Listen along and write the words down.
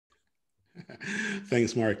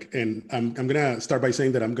Thanks, Mark. And I'm going to start by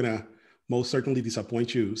saying that I'm going to most certainly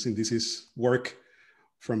disappoint you, since this is work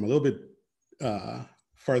from a little bit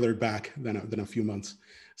further back than a few months.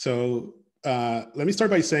 So let me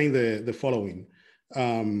start by saying the following.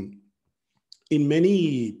 In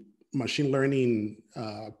many machine learning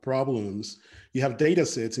problems, you have data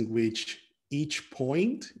sets in which each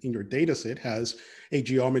point in your data set has a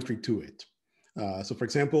geometry to it. So for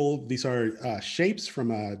example, these are shapes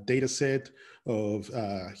from a data set of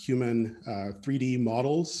human 3D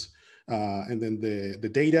models. And then the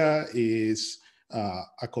data is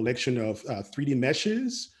a collection of 3D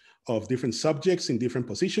meshes of different subjects in different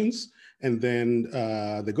positions. And then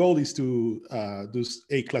the goal is to do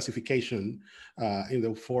a classification in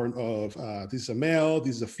the form of this is a male,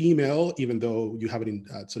 this is a female, even though you have it in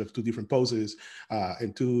sort of two different poses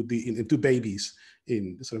and two babies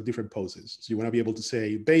in sort of different poses. So you want to be able to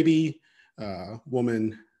say baby,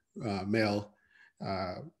 woman, male,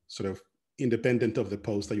 sort of independent of the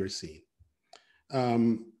pose that you're seeing.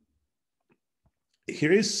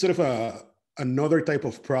 Here is sort of another type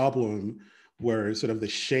of problem where sort of the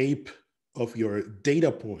shape of your data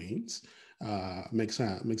points makes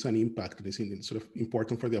an impact that is sort of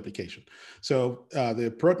important for the application. So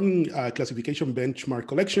the protein classification benchmark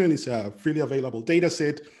collection is a freely available data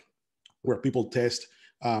set where people test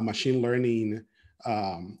machine learning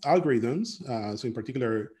algorithms. So in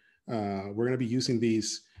particular, we're going to be using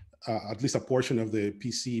these, at least a portion of the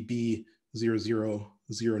PCB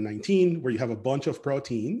 00019, where you have a bunch of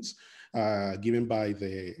proteins given by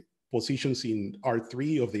the positions in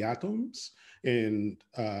R3 of the atoms. And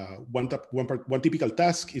one typical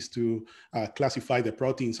task is to classify the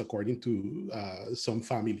proteins according to some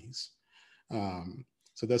families.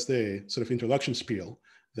 So that's the sort of introduction spiel,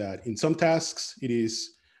 that in some tasks, it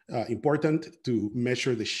is important to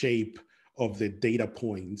measure the shape of the data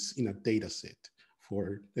points in a data set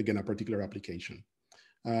for, again, a particular application.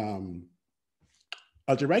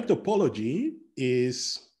 Algebraic topology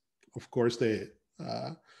is, of course, the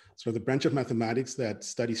sort of the branch of mathematics that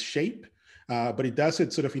studies shape, but it does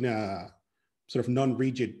it sort of in a sort of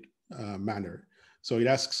non-rigid manner. So it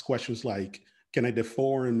asks questions like, can I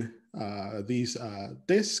deform this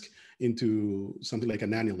disk into something like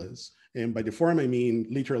an annulus? And by deform, I mean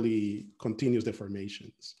literally continuous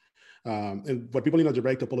deformations. And what people in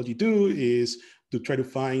algebraic topology do is to try to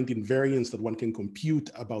find invariants that one can compute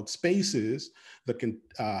about spaces that can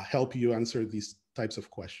help you answer these types of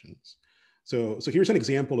questions. So here's an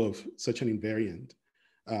example of such an invariant.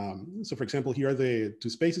 So for example, here are the two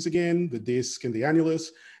spaces again, the disk and the annulus,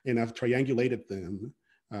 and I've triangulated them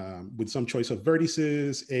with some choice of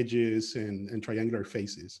vertices, edges, and triangular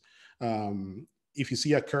faces. If you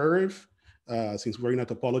see a curve, since we're in a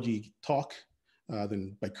topology talk,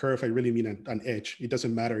 then by curve, I really mean an edge. It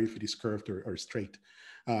doesn't matter if it is curved or straight.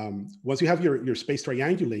 Once you have your space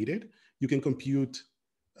triangulated, you can compute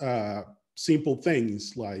simple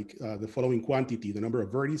things like the following quantity: the number of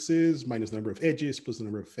vertices minus the number of edges plus the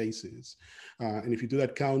number of faces. And if you do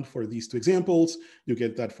that count for these two examples, you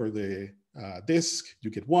get that for the disk, you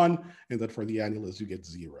get 1, and that for the annulus, you get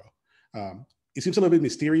 0. It seems a little bit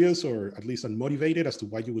mysterious, or at least unmotivated, as to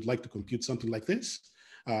why you would like to compute something like this.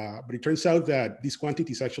 But it turns out that this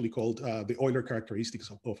quantity is actually called the Euler characteristics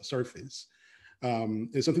of a surface.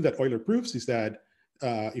 And something that Euler proves is that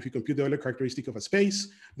if you compute the Euler characteristic of a space,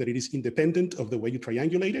 that it is independent of the way you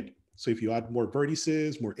triangulate it. So if you add more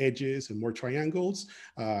vertices, more edges, and more triangles,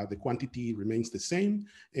 the quantity remains the same.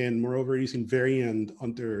 And moreover, it is invariant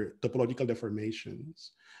under topological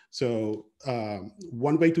deformations. So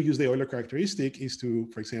one way to use the Euler characteristic is to,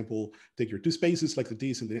 for example, take your two spaces like the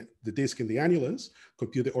disk and the annulus,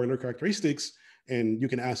 compute the Euler characteristics, and you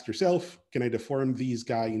can ask yourself, can I deform these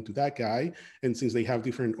guy into that guy? And since they have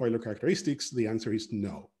different Euler characteristics, the answer is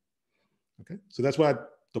no. Okay, so that's what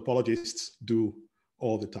topologists do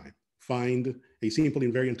all the time. Find a simple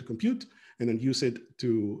invariant to compute and then use it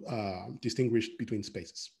to distinguish between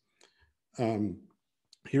spaces.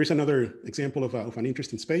 Here's another example of an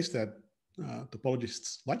interesting space that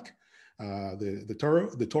topologists like. The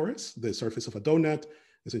torus, the surface of a donut,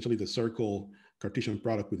 essentially the circle Cartesian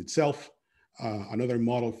product with itself. Another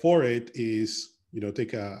model for it is,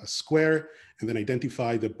 take a square and then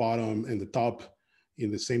identify the bottom and the top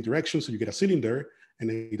in the same direction. So you get a cylinder, and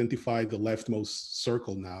identify the leftmost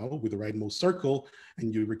circle now with the rightmost circle,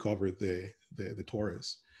 and you recover the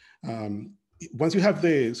torus. Once you have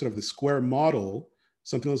the sort of the square model,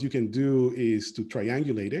 something else you can do is to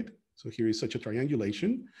triangulate it. So here is such a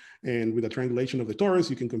triangulation. And with a triangulation of the torus,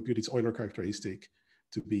 you can compute its Euler characteristic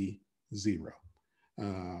to be 0.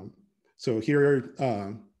 So here,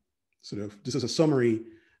 this is a summary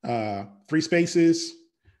Three spaces,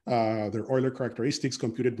 their Euler characteristics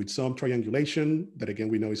computed with some triangulation that again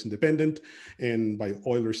we know is independent. And by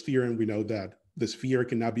Euler's theorem, we know that the sphere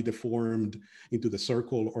cannot be deformed into the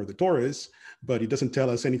circle or the torus, but it doesn't tell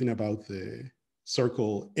us anything about the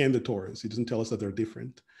circle and the torus. It doesn't tell us that they're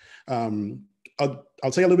different.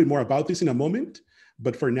 I'll say a little bit more about this in a moment,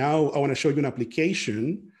 but for now, I want to show you an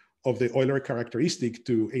application of the Euler characteristic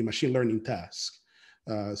to a machine learning task.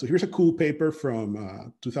 So here's a cool paper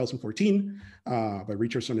from 2014 by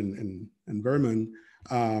Richardson and Berman,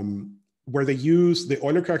 where they use the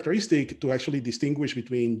Euler characteristic to actually distinguish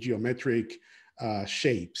between geometric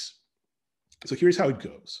shapes. So here's how it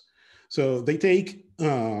goes. So they take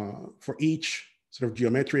for each sort of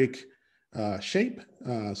geometric shape,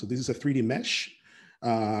 so this is a 3D mesh.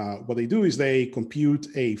 What they do is they compute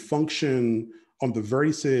a function on the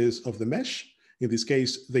vertices of the mesh. In this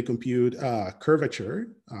case, they compute curvature,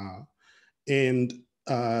 and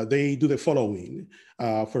they do the following.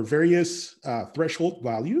 For various threshold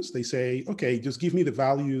values, they say, okay, just give me the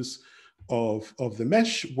values of the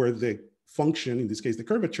mesh where the function, in this case, the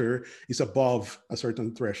curvature, is above a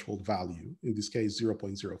certain threshold value, in this case,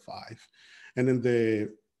 0.05. And then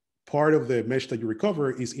the part of the mesh that you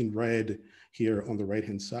recover is in red here on the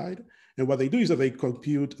right-hand side. And what they do is that they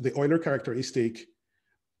compute the Euler characteristic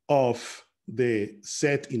of the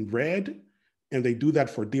set in red, and they do that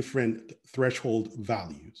for different threshold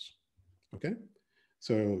values, okay?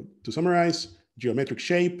 So to summarize, geometric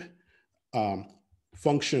shape,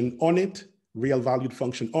 function on it, real valued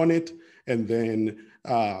function on it, and then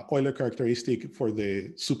Euler characteristic for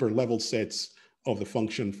the super level sets of the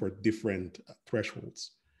function for different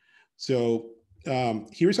thresholds. So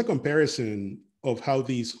here's a comparison of how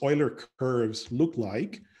these Euler curves look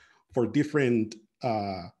like for different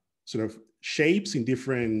sort of shapes in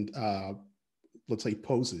different, let's say,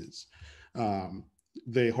 poses.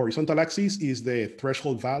 The horizontal axis is the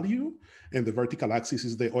threshold value, and the vertical axis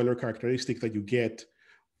is the Euler characteristic that you get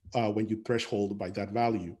when you threshold by that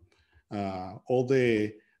value. All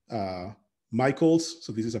the Michaels,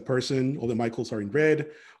 so this is a person, all the Michaels are in red,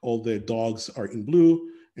 all the dogs are in blue,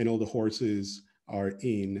 and all the horses are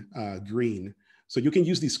in green. So you can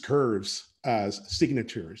use these curves as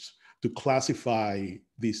signatures to classify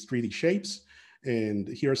these 3D shapes. And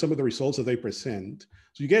here are some of the results that they present.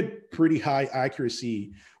 So you get pretty high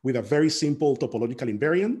accuracy with a very simple topological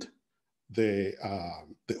invariant, the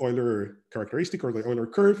Euler characteristic or the Euler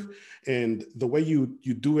curve. And the way you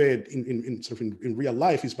do it in real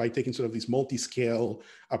life is by taking sort of this multi-scale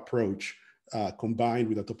approach combined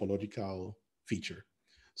with a topological feature.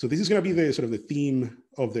 So this is going to be the sort of the theme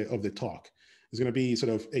of the talk. It's going to be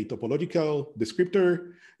sort of a topological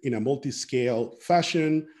descriptor in a multi-scale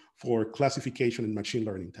fashion for classification and machine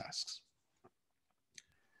learning tasks.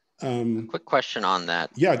 A quick question on that.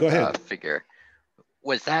 Yeah, go ahead. Figure.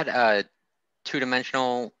 Was that a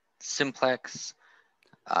two-dimensional simplex?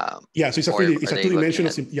 Yeah, so it's a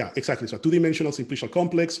two-dimensional, yeah, exactly. So a two-dimensional simplicial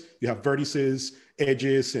complex. You have vertices,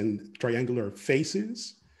 edges, and triangular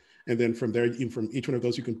faces. And then from there, from each one of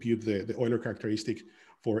those, you compute the Euler characteristic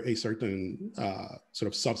for a certain sort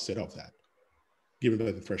of subset of that, given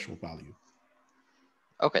by the threshold value.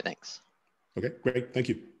 Okay, thanks. Okay, great, thank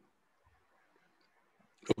you.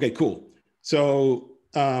 Okay, cool. So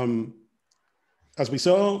as we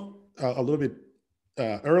saw a little bit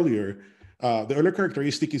earlier, the Euler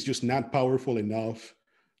characteristic is just not powerful enough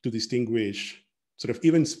to distinguish sort of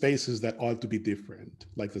even spaces that ought to be different,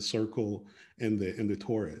 like the circle and the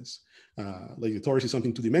torus. Like the torus is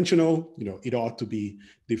something two-dimensional, you know, it ought to be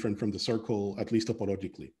different from the circle, at least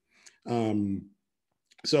topologically.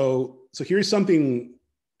 So here's something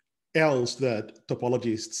else that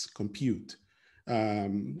topologists compute.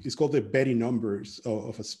 It's called the Betti numbers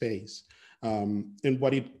of a space. And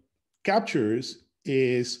what it captures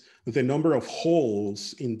is the number of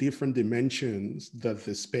holes in different dimensions that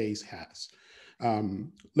the space has.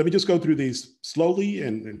 Let me just go through these slowly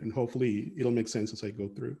and hopefully it'll make sense as I go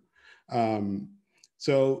through.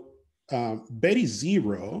 Betti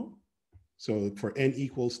 0, so for n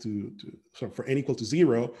equals to for n equal to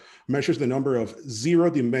 0, measures the number of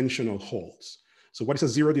zero-dimensional holes. So what is a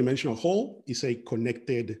zero-dimensional hole? It's a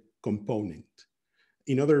connected component.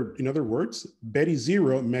 In other words, Betti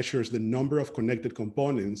 0 measures the number of connected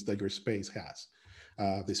components that your space has.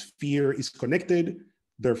 The sphere is connected,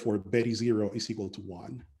 therefore Betti 0 is equal to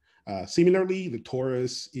 1. Similarly, the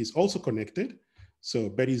torus is also connected, so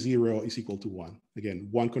Betti 0 is equal to 1. Again,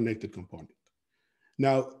 one connected component.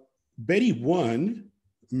 Now, Betti 1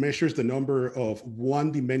 measures the number of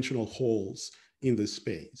one-dimensional holes in the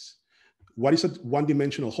space. What is a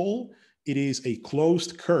one-dimensional hole? It is a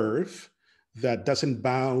closed curve that doesn't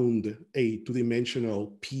bound a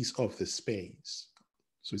two-dimensional piece of the space.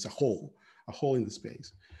 So it's a hole in the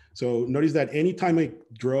space. So notice that anytime I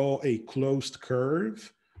draw a closed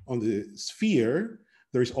curve on the sphere,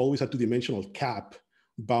 there is always a two-dimensional cap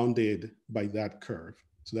bounded by that curve.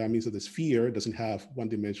 So that means that the sphere doesn't have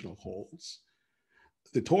one-dimensional holes.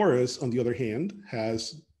 The torus, on the other hand,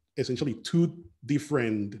 has essentially two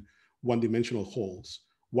different one-dimensional holes.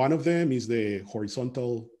 One of them is the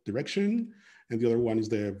horizontal direction, and the other one is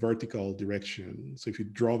the vertical direction. So if you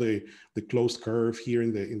draw the closed curve here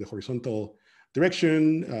in the horizontal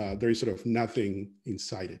direction, there is sort of nothing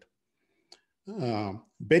inside it.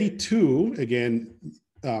 Betty 2, again,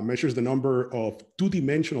 measures the number of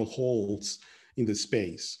two-dimensional holes in the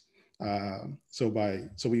space. So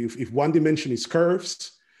if one dimension is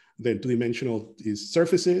curves, then two-dimensional is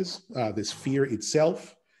surfaces. The sphere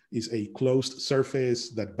itself is a closed surface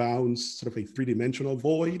that bounds sort of a three-dimensional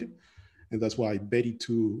void. And that's why Betty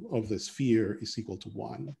 2 of the sphere is equal to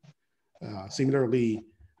 1. Similarly,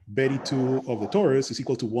 Betty 2 of the torus is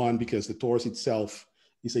equal to 1 because the torus itself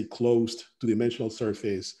is a closed two-dimensional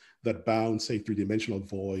surface that bounds a three-dimensional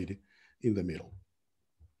void in the middle.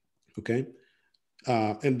 Okay?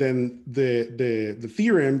 And then the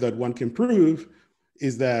theorem that one can prove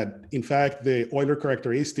is that, in fact, the Euler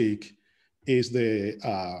characteristic is the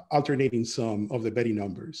alternating sum of the Betty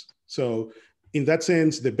numbers. So in that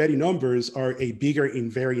sense, the Betty numbers are a bigger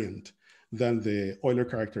invariant than the Euler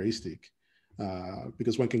characteristic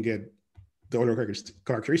because one can get the Euler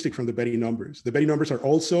characteristic from the Betty numbers. The Betty numbers are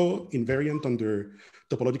also invariant under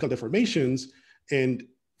topological deformations. And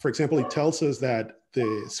for example, it tells us that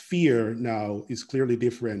the sphere now is clearly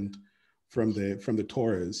different from the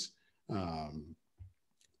torus.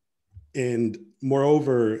 And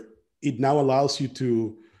moreover, it now allows you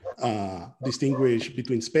to distinguish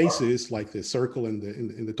between spaces like the circle and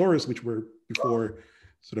the torus, which were before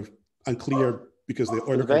sort of unclear because the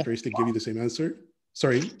Euler characteristic gave you the same answer.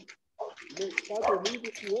 Sorry.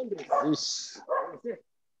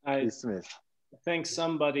 I think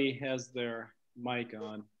somebody has their mic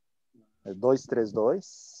on. 232.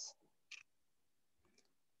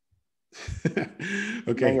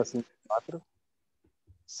 Okay. Yeah,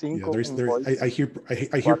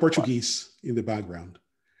 I hear Portuguese in the background.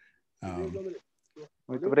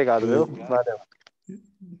 Muito obrigado, viu? Valeu.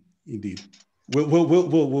 Indeed.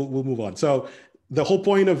 We'll move on. So the whole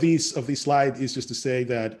point of this slide is just to say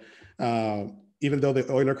that even though the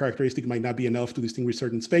Euler characteristic might not be enough to distinguish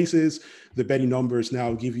certain spaces, the Betty numbers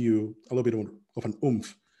now give you a little bit of an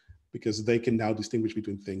oomph because they can now distinguish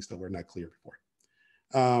between things that were not clear before.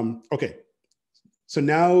 Okay, so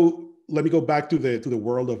now let me go back to the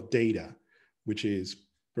world of data, which is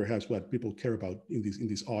perhaps what people care about in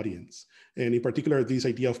this audience, and in particular, this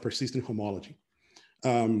idea of persistent homology.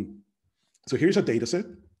 So here's a data set,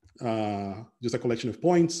 just a collection of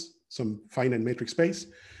points, some finite metric space.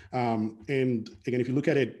 And again, if you look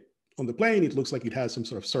at it on the plane, it looks like it has some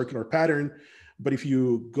sort of circular pattern. But if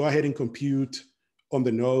you go ahead and compute on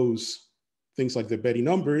the nose things like the Betty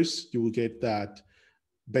numbers, you will get that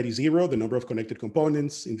Betty 0, the number of connected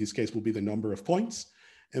components, in this case will be the number of points,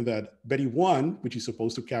 and that Betty 1, which is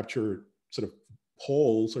supposed to capture sort of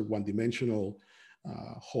holes or one-dimensional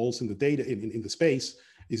holes in the data, in the space,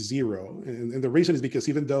 is 0. And the reason is because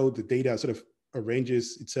even though the data sort of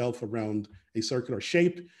arranges itself around a circular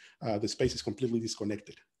shape, the space is completely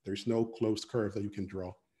disconnected. There's no closed curve that you can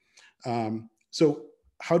draw. So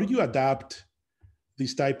how do you adapt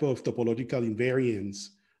this type of topological invariance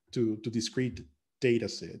to discrete data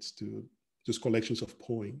sets, to just collections of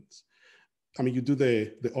points? I mean, you do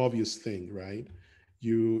the obvious thing, right?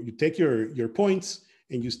 You take your points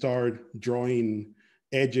and you start drawing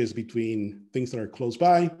edges between things that are close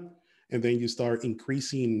by, and then you start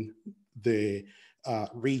increasing the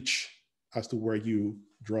reach as to where you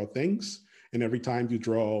draw things. And every time you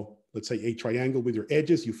draw, let's say, a triangle with your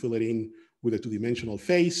edges, you fill it in with a two-dimensional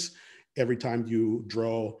face. Every time you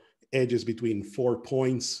draw edges between 4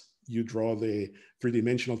 points, you draw the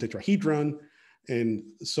three-dimensional tetrahedron, and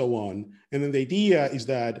so on. And then the idea is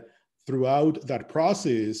that throughout that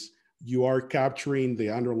process, you are capturing the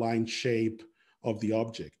underlying shape of the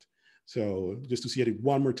object. So just to see it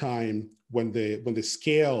one more time, when the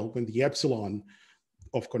scale, when the epsilon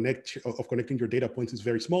of connecting your data points is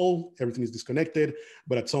very small, everything is disconnected,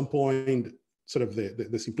 but at some point, sort of the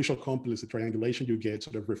simplicial complex, the triangulation you get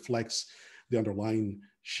sort of reflects the underlying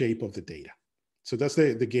shape of the data. So that's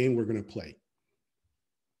the game we're going to play.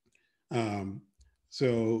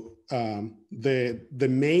 The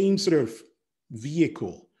main sort of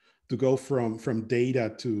vehicle to go from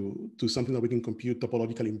data to something that we can compute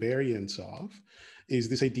topological invariance of is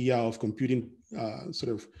this idea of computing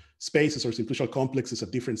sort of spaces or simplicial complexes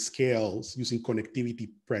at different scales using connectivity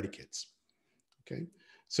predicates. Okay,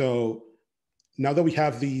 so now that we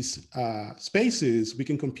have these spaces, we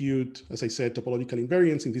can compute, as I said, topological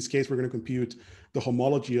invariance. In this case, we're going to compute the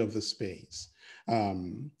homology of the space.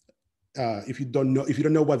 If you don't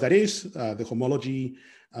know what that is, the homology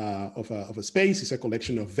of a space is a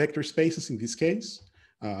collection of vector spaces, in this case,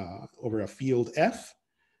 over a field F.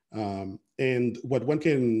 And what one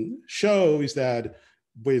can show is that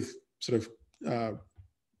with sort of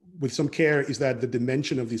with some care is that the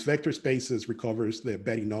dimension of these vector spaces recovers the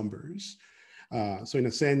Betti numbers. So in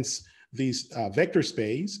a sense, this vector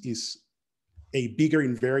space is a bigger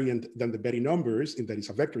invariant than the Betti numbers in that it's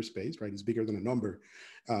a vector space, right? It's bigger than a number.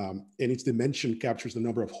 And its dimension captures the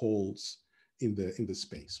number of holes in the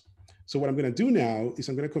space. So what I'm going to do now is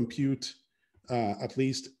I'm going to compute at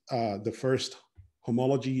least the first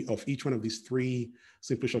homology of each one of these three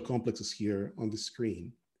simplicial complexes here on the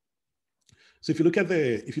screen. So if you look at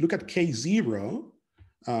K0,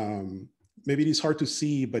 maybe it is hard to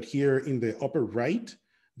see, but here in the upper right,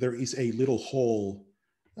 there is a little hole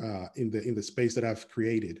in the space that I've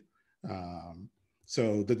created.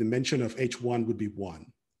 So the dimension of H1 would be 1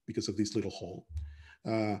 because of this little hole.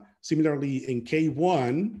 Similarly, in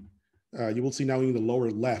K1, you will see now in the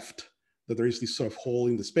lower left that there is this sort of hole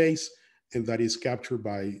in the space, and that is captured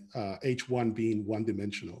by H1 being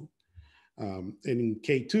one-dimensional. And in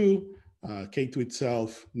K2, K2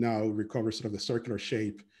 itself now recovers sort of the circular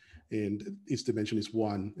shape, and its dimension is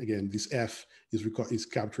 1. Again, this F is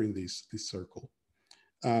capturing this circle.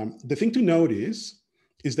 The thing to notice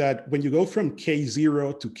is that when you go from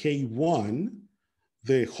K0 to K1,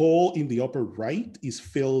 the hole in the upper right is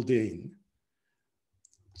filled in.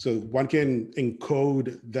 So one can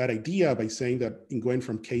encode that idea by saying that in going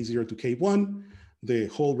from K0 to K1, the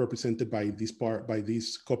hole represented by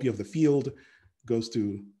this copy of the field goes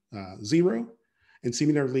to 0. And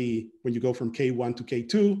similarly, when you go from K1 to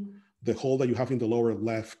K2, the hole that you have in the lower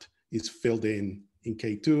left is filled in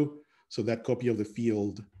K2. So that copy of the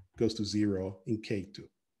field goes to 0 in K2.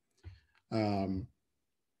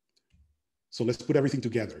 So let's put everything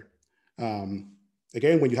together.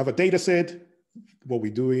 Again, when you have a data set, what we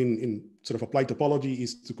do in sort of applied topology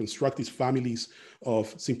is to construct these families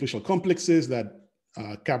of simplicial complexes that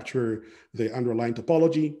capture the underlying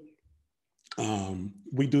topology.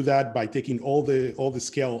 We do that by taking all the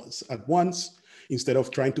scales at once instead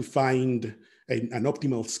of trying to find an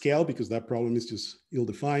optimal scale, because that problem is just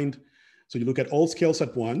ill-defined. So you look at all scales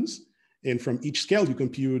at once, and from each scale you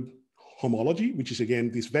compute homology, which is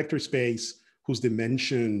again this vector space whose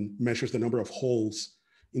dimension measures the number of holes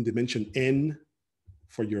in dimension n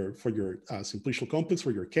for your simplicial complex,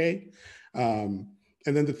 for your K. And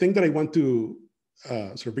then the thing that I want to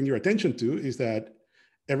sort of bring your attention to is that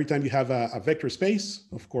every time you have a vector space,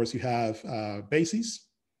 of course, you have bases.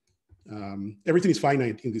 Everything is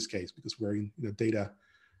finite in this case because we're in a data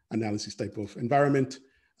analysis type of environment.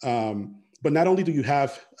 But not only do you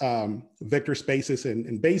have vector spaces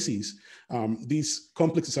and bases, these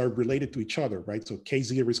complexes are related to each other, right? So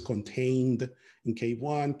K0 is contained in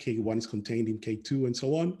K1, K1 is contained in K2, and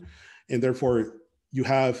so on. And therefore, you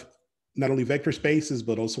have not only vector spaces,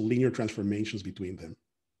 but also linear transformations between them,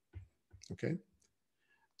 okay?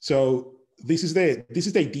 So this is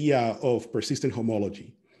the idea of persistent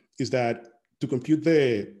homology, is that to compute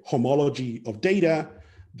the homology of data,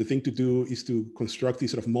 the thing to do is to construct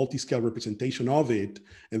this sort of multi-scale representation of it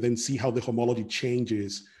and then see how the homology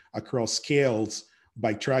changes across scales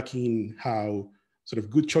by tracking how sort of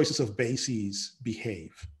good choices of bases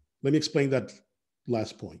behave. Let me explain that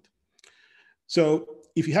last point. So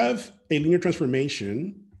if you have a linear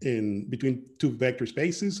transformation in between two vector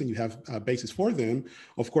spaces and you have bases for them,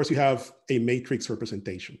 of course you have a matrix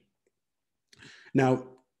representation. Now,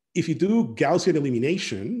 if you do Gaussian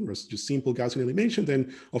elimination, or just simple Gaussian elimination,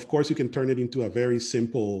 then of course you can turn it into a very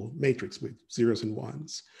simple matrix with zeros and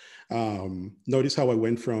ones. Notice how I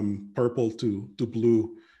went from purple to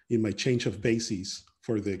blue in my change of bases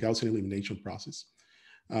for the Gaussian elimination process.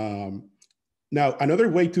 Now, another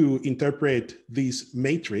way to interpret this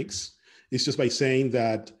matrix is just by saying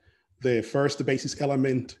that the first basis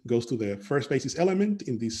element goes to the first basis element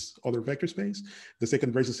in this other vector space. The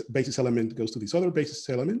second basis element goes to this other basis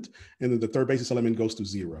element. And then the third basis element goes to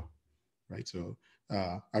 0, right? So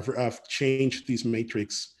I've changed this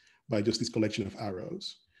matrix by just this collection of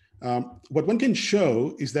arrows. What one can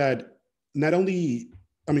show is that not only,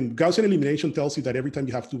 I mean, Gaussian elimination tells you that every time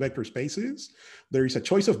you have two vector spaces, there is a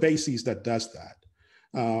choice of bases that does that.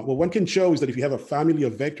 What one can show is that if you have a family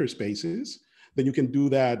of vector spaces, then you can do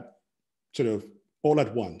that sort of all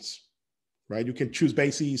at once, right? You can choose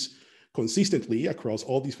bases consistently across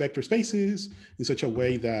all these vector spaces in such a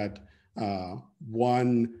way that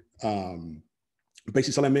one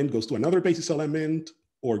basis element goes to another basis element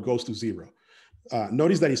or goes to zero.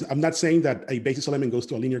 Notice that I'm not saying that a basis element goes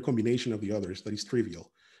to a linear combination of the others. That is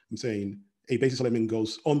trivial. I'm saying a basis element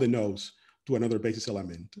goes on the nose to another basis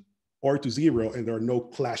element or to zero, and there are no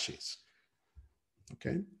clashes.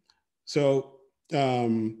 Okay, so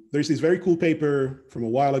there's this very cool paper from a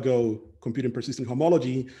while ago, Computing Persistent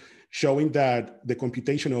Homology, showing that the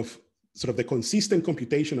computation of sort of the consistent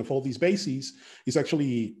computation of all these bases is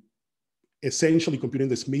actually essentially computing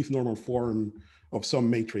the Smith normal form of some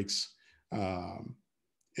matrix.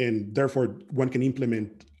 And therefore, one can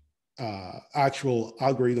implement actual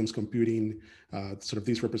algorithms computing sort of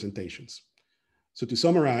these representations. So to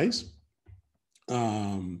summarize,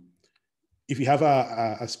 if you have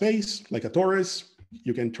a space like a torus,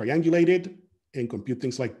 you can triangulate it and compute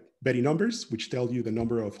things like Betty numbers, which tell you the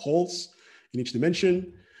number of holes in each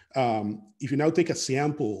dimension. If you now take a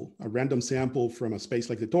sample, a random sample from a space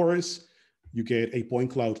like the torus, you get a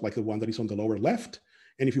point cloud like the one that is on the lower left.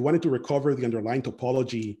 And if you wanted to recover the underlying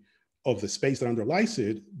topology of the space that underlies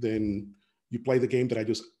it, then you play the game that I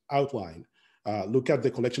just outlined. Look at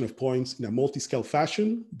the collection of points in a multi-scale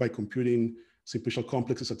fashion by computing simplicial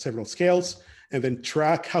complexes at several scales, and then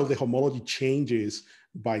track how the homology changes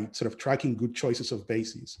by sort of tracking good choices of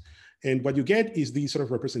bases. And what you get is the sort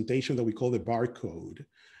of representation that we call the barcode,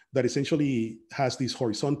 that essentially has these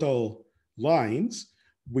horizontal lines,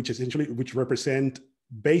 which represent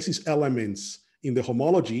basis elements in the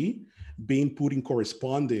homology being put in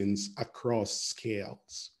correspondence across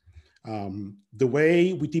scales. The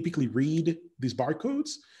way we typically read these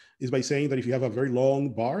barcodes is by saying that if you have a very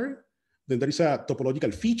long bar, then there is a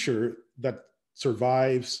topological feature that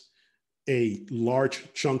survives a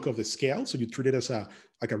large chunk of the scale. So you treat it as a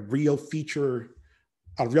real feature,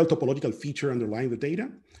 a real topological feature underlying the data.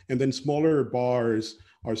 And then smaller bars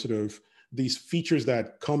are sort of these features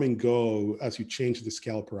that come and go as you change the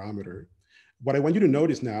scale parameter. What I want you to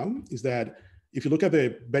notice now is that if you look at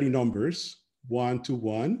the Betty numbers, 1 to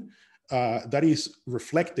 1, that is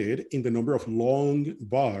reflected in the number of long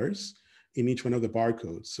bars in each one of the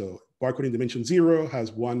barcodes. So barcode in dimension 0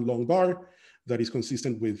 has one long bar that is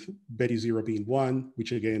consistent with Betty 0 being 1,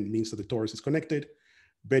 which again means that the torus is connected.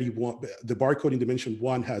 Betty 1, the barcode in dimension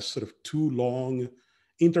 1 has sort of two long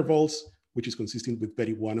intervals, which is consistent with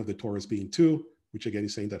Betty 1 of the torus being 2, which again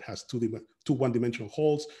is saying that has two one-dimensional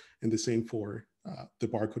holes, and the same for the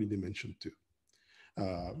barcode in dimension 2.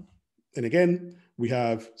 And again, we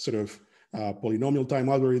have sort of polynomial time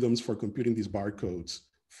algorithms for computing these barcodes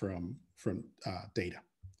from data.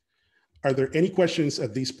 Are there any questions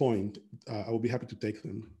at this point? I will be happy to take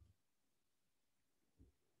them.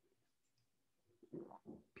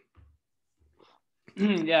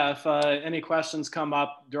 Yeah, if any questions come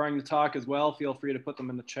up during the talk as well, feel free to put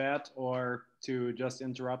them in the chat or to just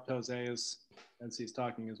interrupt Jose as he's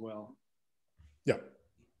talking as well. Yeah.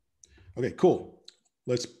 Okay, cool.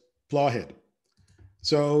 Let's plow ahead.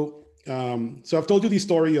 So, so I've told you the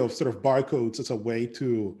story of sort of barcodes as a way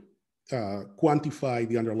to quantify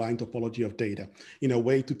the underlying topology of data, in a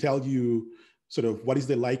way to tell you sort of what is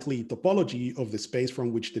the likely topology of the space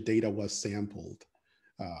from which the data was sampled.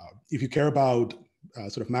 If you care about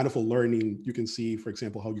sort of manifold learning, you can see, for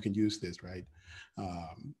example, how you can use this, right?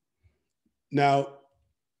 Now,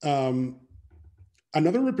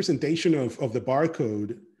 another representation of the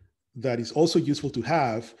barcode that is also useful to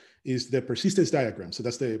have is the persistence diagram. So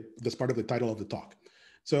that's part of the title of the talk.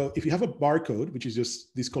 So if you have a barcode, which is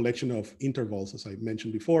just this collection of intervals, as I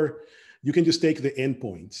mentioned before, you can just take the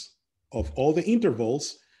endpoints of all the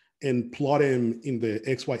intervals and plot them in the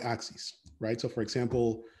XY axis, right? So for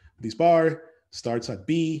example, this bar starts at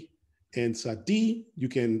B, ends at D. You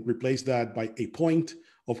can replace that by a point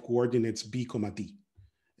of coordinates B, D.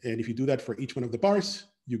 And if you do that for each one of the bars,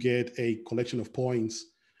 you get a collection of points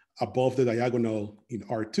above the diagonal in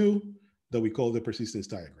R2 that we call the persistence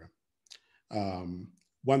diagram.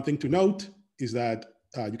 One thing to note is that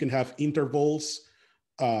you can have intervals,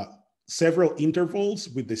 several intervals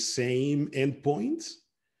with the same endpoints.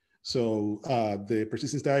 So the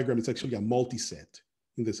persistence diagram is actually a multi-set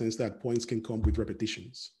in the sense that points can come with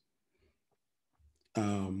repetitions.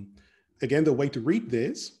 Again, the way to read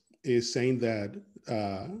this is saying that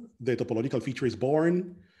the topological feature is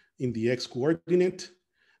born in the X coordinate.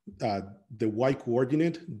 The Y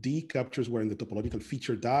coordinate, D, captures when the topological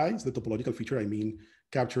feature dies. The topological feature, I mean,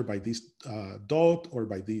 captured by this dot or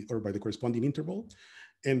by the corresponding interval.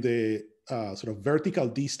 And the sort of vertical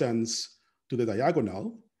distance to the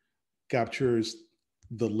diagonal captures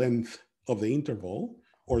the length of the interval,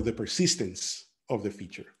 or the persistence of the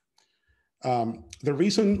feature. The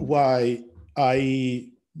reason why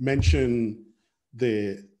I mention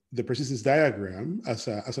the persistence diagram as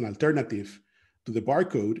an alternative to the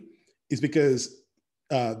barcode is because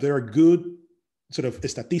there are good sort of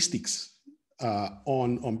statistics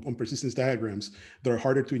on persistence diagrams that are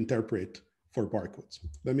harder to interpret for barcodes.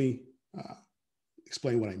 Let me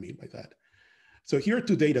explain what I mean by that. So here are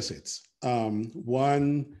two data sets.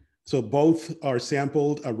 So both are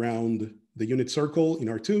sampled around the unit circle in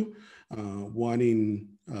R2, one in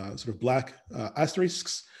sort of black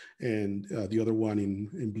asterisks and the other one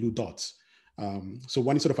in blue dots. So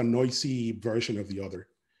one is sort of a noisy version of the other.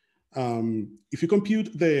 If you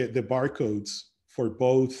compute the barcodes for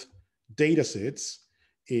both data sets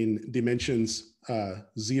in dimensions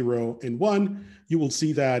 0 and 1, you will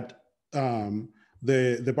see that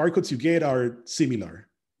the barcodes you get are similar,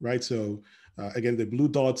 right? So again, the blue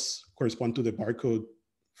dots correspond to the barcode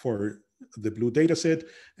for the blue data set,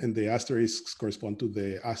 and the asterisks correspond to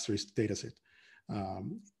the asterisk data set.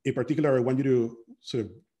 In particular, I want you to sort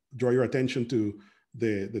of draw your attention to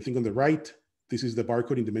the thing on the right. This is the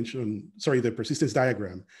barcode in dimension, sorry, the persistence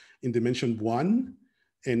diagram in dimension 1.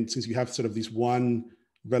 And since you have sort of this one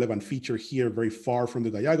relevant feature here very far from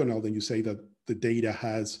the diagonal, then you say that the data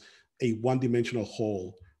has a one-dimensional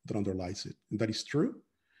hole that underlies it. And that is true.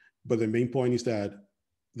 But the main point is that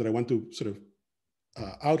I want to sort of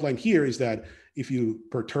outline here is that if you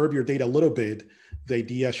perturb your data a little bit, the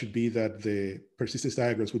idea should be that the persistence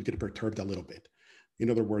diagrams would get perturbed a little bit. In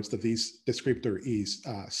other words, that this descriptor is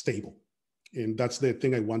stable. And that's the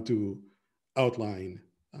thing I want to outline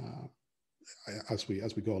as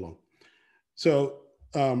we go along. So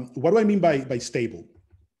what do I mean by stable?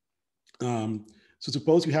 So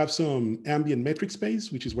suppose you have some ambient metric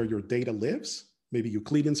space, which is where your data lives, maybe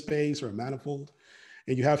Euclidean space or a manifold,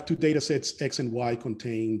 and you have two data sets, X and Y,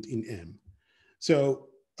 contained in M. So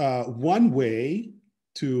one way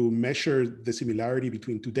to measure the similarity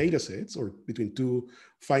between two data sets or between two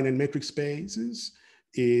finite metric spaces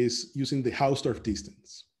is using the Hausdorff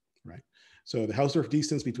distance, right? So the Hausdorff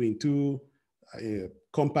distance between two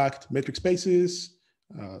compact metric spaces,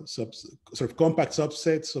 sort of compact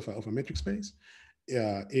subsets of a metric space,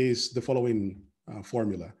 is the following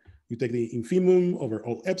formula. You take the infimum over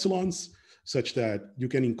all epsilons such that you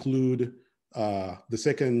can include the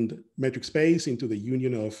second metric space into the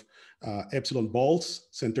union of epsilon balls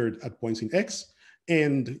centered at points in X.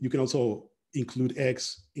 And you can also include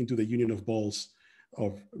X into the union of balls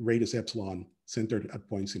of radius epsilon centered at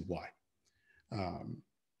points in Y.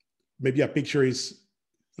 Maybe a picture is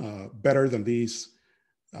better than this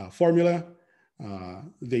formula.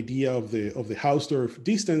 The idea of the Hausdorff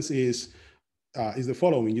distance is the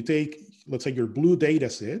following. You take, let's say, your blue data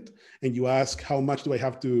set, and you ask how much do I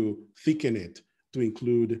have to thicken it to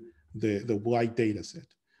include the white data set.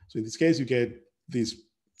 So in this case, you get this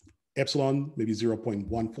epsilon, maybe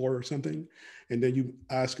 0.14 or something. And then you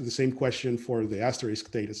ask the same question for the asterisk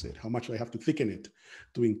data set. How much do I have to thicken it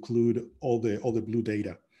to include all the blue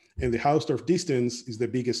data? And the Hausdorff distance is the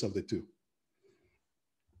biggest of the two.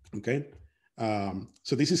 Okay.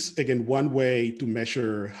 So this is, again, one way to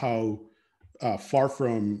measure how far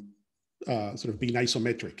from sort of being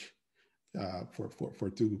isometric for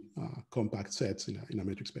two compact sets in a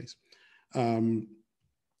metric space.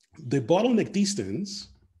 The bottleneck distance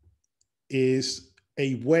is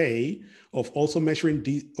a way of also measuring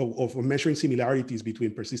measuring similarities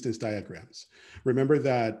between persistence diagrams. Remember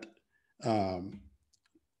that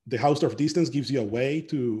the Hausdorff distance gives you a way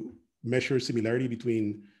to measure similarity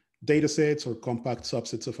between data sets or compact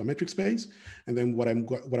subsets of a metric space. And then what I'm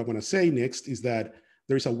going to say next is that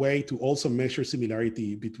there is a way to also measure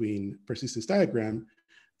similarity between persistence diagram,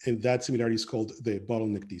 and that similarity is called the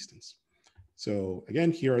bottleneck distance. So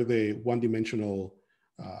again, here are the one-dimensional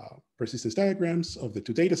persistence diagrams of the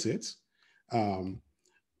two data sets.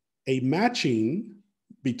 A matching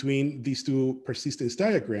between these two persistence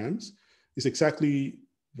diagrams is exactly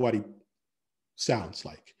what it sounds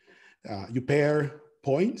like. You pair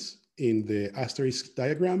points in the asterisk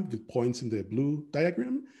diagram with points in the blue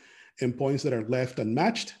diagram, and points that are left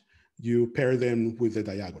unmatched, you pair them with the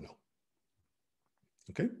diagonal.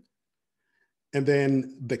 Okay? And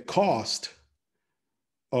then the cost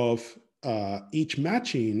of each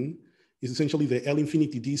matching is essentially the L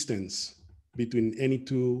infinity distance between any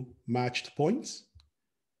two matched points.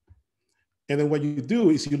 And then what you do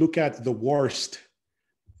is you look at the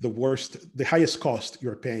highest cost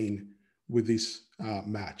you're paying with this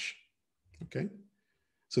match, okay?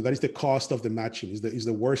 So that is the cost of the matching, is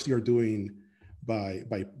the worst you're doing by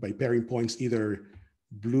pairing points either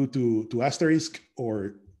blue to asterisk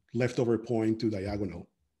or leftover point to diagonal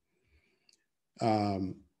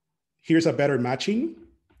Here's a better matching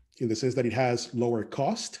in the sense that it has lower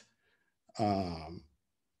cost,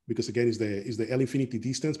 because again, is the L infinity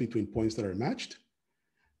distance between points that are matched.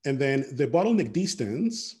 And then the bottleneck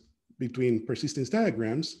distance between persistence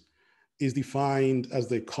diagrams is defined as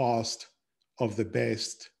the cost of the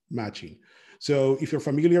best matching. So if you're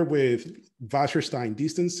familiar with Wasserstein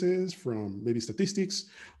distances from maybe statistics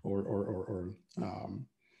or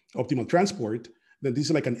optimal transport, then this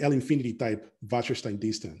is like an L infinity type Wasserstein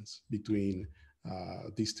distance between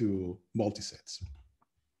these two multisets.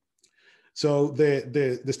 So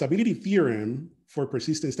the stability theorem for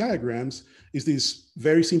persistence diagrams is this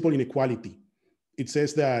very simple inequality. It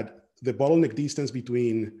says that the bottleneck distance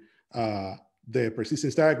between the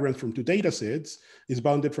persistence diagrams from two data sets is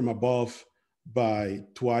bounded from above by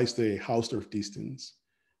twice the Hausdorff distance,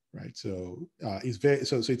 right? So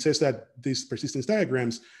so it says that these persistence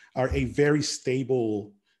diagrams are a very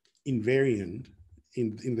stable invariant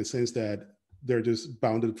in the sense that they're just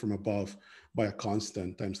bounded from above by a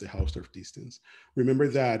constant times the Hausdorff distance. Remember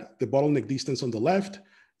that the bottleneck distance on the left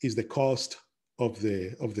is the cost of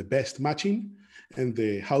the best matching, and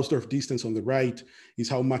the Hausdorff distance on the right is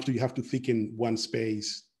how much do you have to thicken one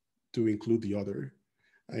space to include the other,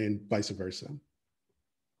 and vice versa.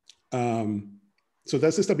 So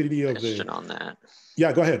that's the stability of Question on that.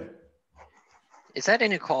 Yeah, go ahead. Is that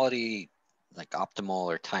inequality like optimal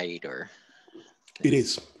or tight or? It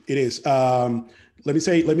is. It is. Let me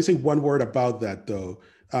say one word about that though.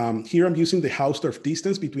 Here I'm using the Hausdorff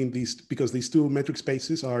distance between these because these two metric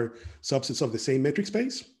spaces are subsets of the same metric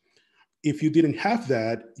space. If you didn't have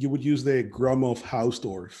that, you would use the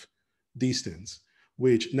Gromov-Hausdorff distance,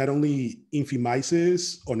 which not only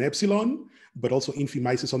infimizes on epsilon, but also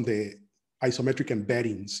infimizes on the isometric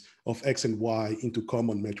embeddings of X and Y into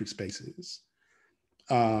common metric spaces.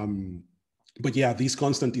 But yeah, this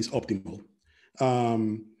constant is optimal.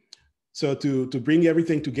 So to bring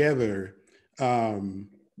everything together,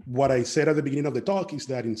 what I said at the beginning of the talk is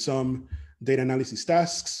that in some data analysis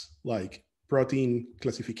tasks, like protein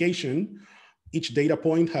classification, each data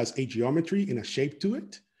point has a geometry and a shape to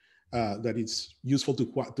it that it's useful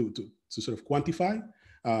to sort of quantify.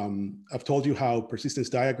 I've told you how persistence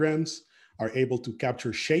diagrams are able to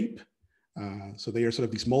capture shape. So they are sort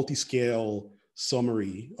of this multi-scale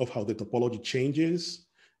summary of how the topology changes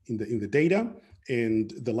in the data.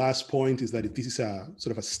 And the last point is that this is a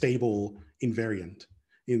sort of a stable invariant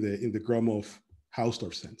in the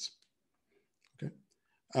Gromov-Hausdorff sense. Okay.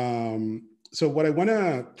 So what I want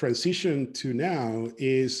to transition to now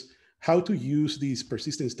is how to use these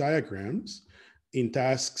persistence diagrams in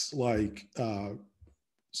tasks like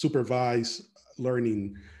supervised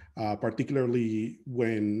learning, particularly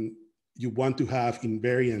when you want to have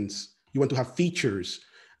invariants, you want to have features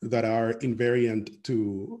that are invariant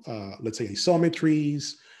to, let's say,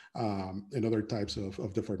 isometries and other types of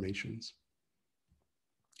deformations.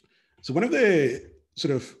 So one of the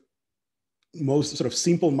sort of most sort of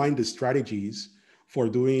simple-minded strategies for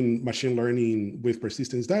doing machine learning with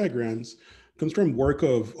persistence diagrams comes from work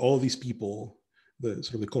of all these people, the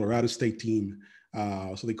sort of the Colorado State team.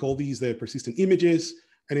 So they call these the persistent images,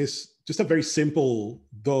 and it's just a very simple,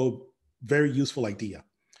 though very useful idea.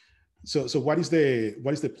 So what is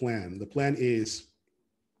the plan? The plan is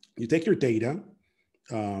you take your data,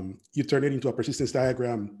 you turn it into a persistence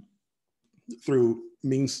diagram through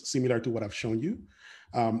means similar to what I've shown you.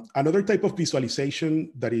 Another type of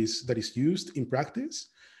visualization that is used in practice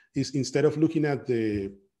is instead of looking at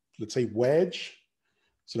the, let's say, wedge,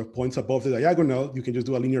 sort of points above the diagonal, you can just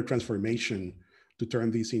do a linear transformation to turn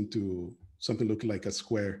this into something looking like a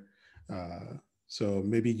square. So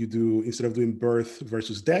maybe you do, instead of doing birth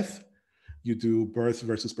versus death, you do birth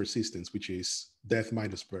versus persistence, which is death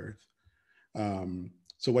minus birth.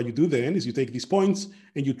 So what you do then is you take these points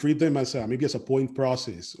and you treat them as maybe as a point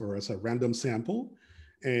process or as a random sample.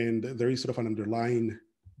 And there is sort of an underlying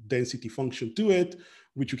density function to it,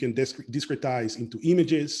 which you can discretize into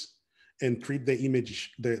images and treat the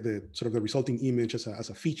image, the sort of the resulting image as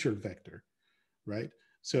a feature vector, right?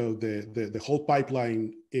 So the whole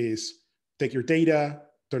pipeline is take your data,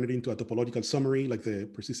 turn it into a topological summary like the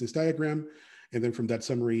persistence diagram, and then from that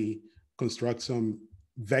summary, construct some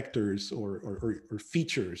vectors or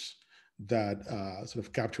features that sort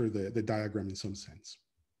of capture the diagram in some sense.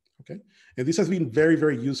 Okay, and this has been very,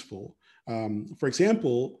 very useful. For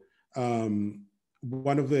example,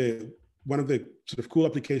 one of the sort of cool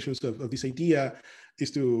applications of this idea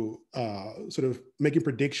is to sort of making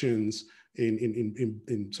predictions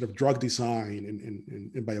in sort of drug design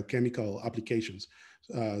and biochemical applications.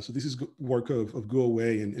 So this is work of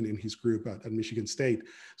Guowei and his group at Michigan State.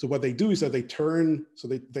 So what they do is that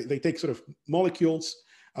they take sort of molecules,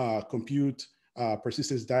 compute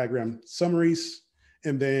persistence diagram summaries,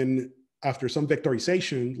 and then after some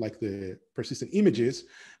vectorization, like the persistent images,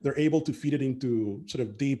 they're able to feed it into sort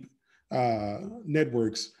of deep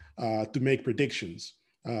networks to make predictions.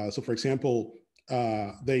 So for example,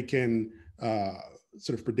 they can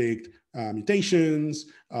sort of predict mutations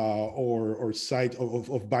or site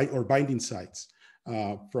or binding sites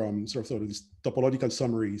from sort of these topological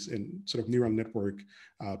summaries and sort of neural network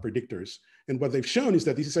predictors. And what they've shown is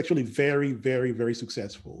that this is actually very, very, very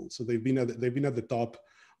successful. So they've been at the top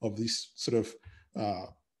of these sort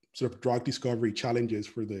of drug discovery challenges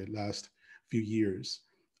for the last few years.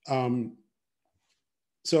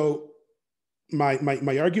 So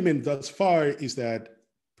my argument thus far is that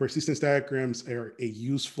persistence diagrams are a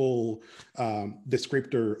useful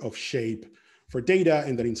descriptor of shape for data,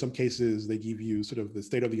 and that in some cases they give you sort of the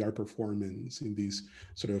state-of-the-art performance in these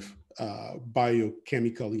sort of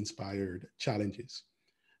biochemical inspired challenges.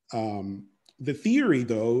 The theory,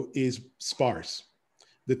 though, is sparse.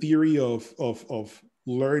 The theory of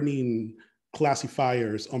learning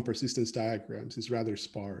classifiers on persistence diagrams is rather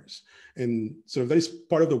sparse. And so that is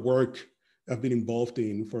part of the work I've been involved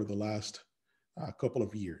in for the last couple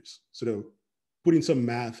of years. So putting some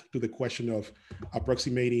math to the question of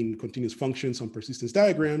approximating continuous functions on persistence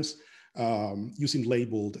diagrams using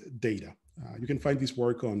labeled data. You can find this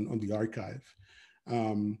work on the archive.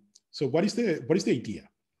 So what is the idea?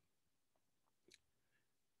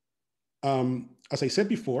 As I said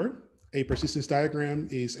before, a persistence diagram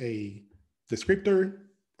is a descriptor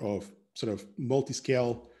of sort of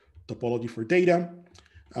multi-scale topology for data.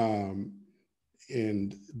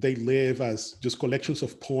 And they live as just collections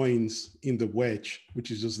of points in the wedge,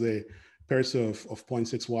 which is just the pairs of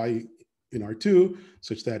points x, y in R2,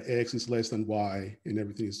 such that x is less than y and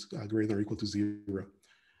everything is greater than or equal to 0.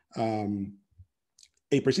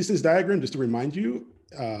 A persistence diagram, just to remind you,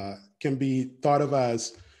 can be thought of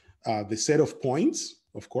as the set of points.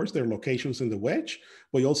 Of course, they're locations in the wedge,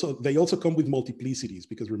 but they also come with multiplicities,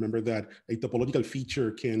 because remember that a topological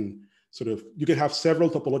feature can you can have several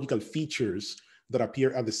topological features that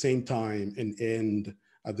appear at the same time and end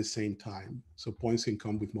at the same time. So points can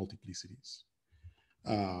come with multiplicities.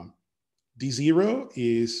 D0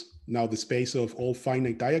 is now the space of all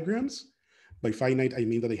finite diagrams. By finite, I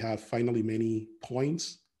mean that they have finally many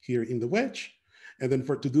points here in the wedge. And then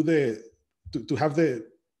to have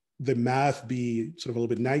the math be sort of a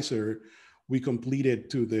little bit nicer, we complete it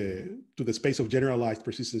to the space of generalized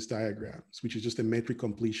persistence diagrams, which is just a metric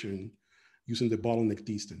completion using the bottleneck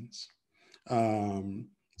distance.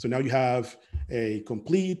 So now you have a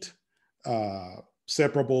complete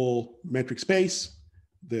separable metric space,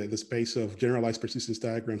 the space of generalized persistence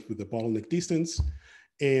diagrams with the bottleneck distance.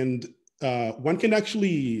 And one can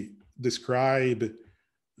actually describe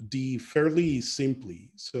D fairly simply.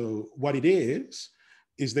 So what it is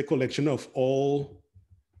the collection of all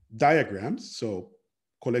diagrams, so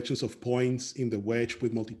collections of points in the wedge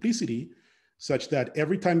with multiplicity, such that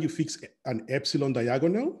every time you fix an epsilon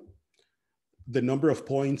diagonal, the number of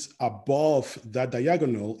points above that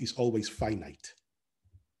diagonal is always finite.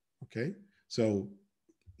 Okay, so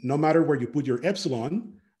no matter where you put your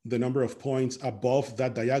epsilon, the number of points above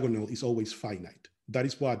that diagonal is always finite. That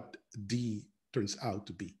is what D turns out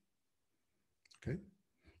to be. Okay,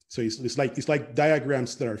 so it's like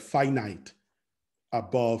diagrams that are finite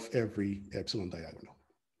above every epsilon diagonal.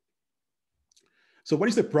 So what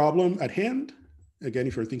is the problem at hand? Again,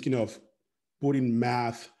 if you're thinking of putting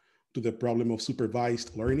math to the problem of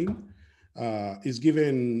supervised learning, is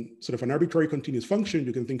given sort of an arbitrary continuous function.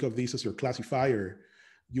 You can think of this as your classifier.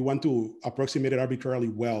 You want to approximate it arbitrarily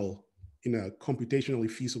well in a computationally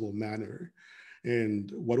feasible manner. And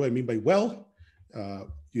what do I mean by well?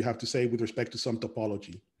 You have to say with respect to some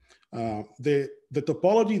topology. The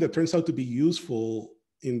topology that turns out to be useful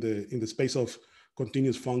in the space of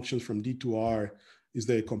continuous functions from D to R is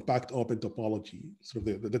the compact open topology, sort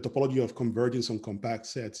of the topology of convergence on compact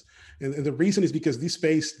sets. And the reason is because this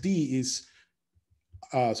space D is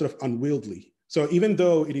sort of unwieldy. So even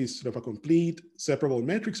though it is sort of a complete separable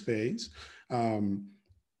metric space,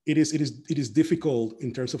 it is difficult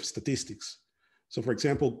in terms of statistics. So for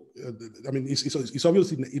example, I mean,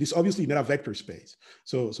 it is obviously not a vector space.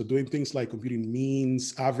 So doing things like computing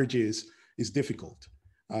means, averages is difficult.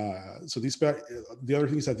 So the other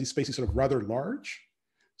thing is that this space is sort of rather large.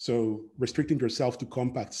 So restricting yourself to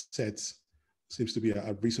compact sets seems to be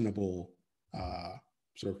a reasonable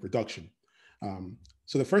sort of reduction.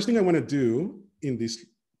 So the first thing I want to do in this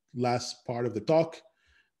last part of the talk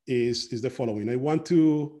is the following. I want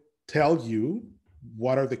to tell you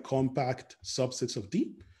what are the compact subsets of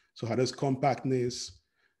D. So how does compactness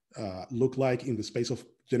look like in the space of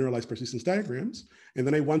generalized persistence diagrams? And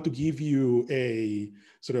then I want to give you a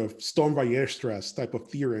sort of Storm-Weierstrass type of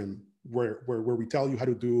theorem where we tell you how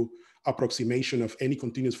to do approximation of any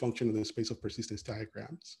continuous function in the space of persistence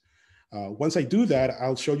diagrams. Once I do that,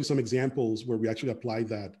 I'll show you some examples where we actually apply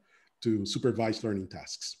that to supervised learning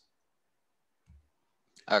tasks.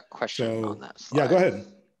 A question on that slide. Yeah, go ahead.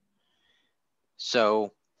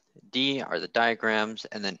 So D are the diagrams,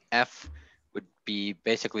 and then F would be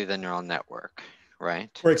basically the neural network, right?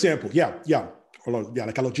 For example, yeah, or yeah,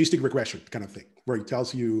 like a logistic regression kind of thing, where it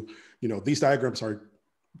tells you, these diagrams are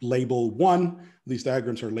labeled 1, these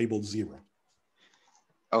diagrams are labeled 0.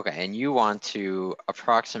 Okay, and you want to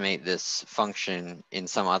approximate this function in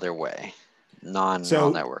some other way, non-neural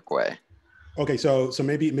network way. Okay, so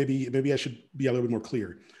maybe I should be a little bit more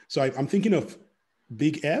clear. So I'm thinking of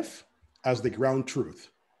big F as the ground truth,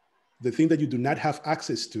 the thing that you do not have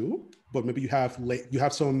access to, but maybe you have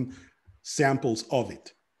some samples of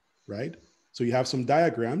it, right? So you have some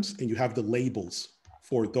diagrams and you have the labels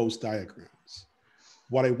for those diagrams.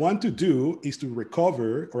 What I want to do is to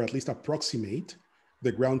recover, or at least approximate,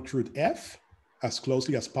 the ground truth F as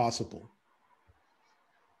closely as possible.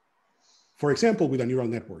 For example, with a neural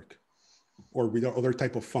network or with other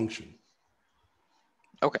type of function.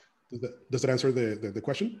 Okay. Does that answer the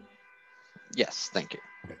question? Yes, thank you.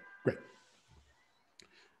 Okay, great.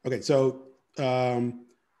 Okay, so the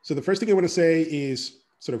first thing I want to say is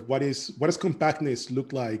sort of what does compactness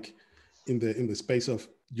look like in the space of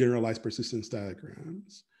generalized persistence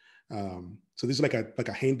diagrams? So this is like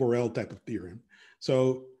a Hain-Borel type of theorem.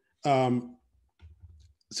 So the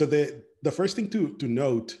first thing to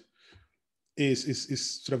note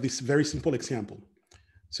is sort of this very simple example.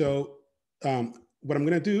 So what I'm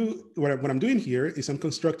going to do, what I'm doing here is I'm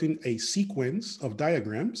constructing a sequence of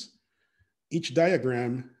diagrams. Each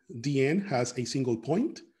diagram, dn, has a single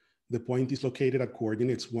point. The point is located at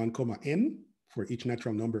coordinates 1, n for each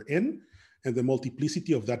natural number n, and the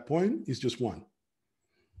multiplicity of that point is just 1,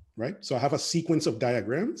 right? So I have a sequence of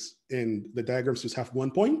diagrams, and the diagrams just have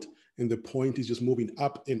one point, and the point is just moving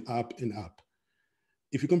up and up and up.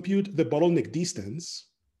 If you compute the bottleneck distance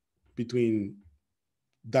between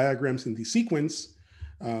diagrams in the sequence,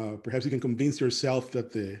 perhaps you can convince yourself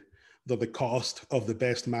that the cost of the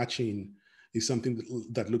best matching is something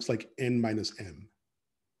that looks like n minus m,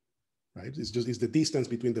 right? It's the distance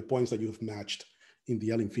between the points that you have matched in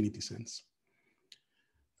the L infinity sense.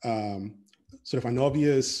 Sort of an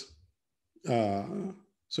obvious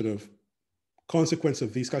sort of consequence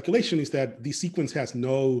of this calculation is that this sequence has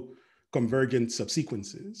no convergent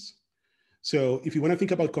subsequences. So if you want to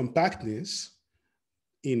think about compactness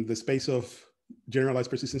in the space of generalized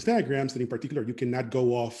persistence diagrams, then in particular, you cannot go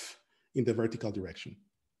off in the vertical direction.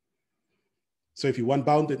 So if you want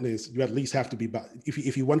boundedness, you at least have to be,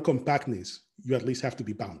 if you want compactness, you at least have to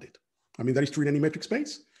be bounded. I mean, that is true in any metric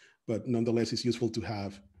space, but nonetheless, it's useful to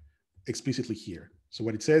have explicitly here. So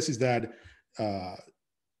what it says is that,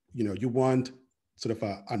 you want sort of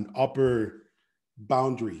an upper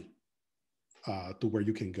boundary to where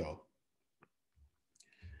you can go.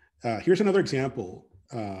 Here's another example.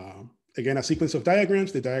 Again, a sequence of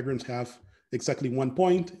diagrams. The diagrams have exactly one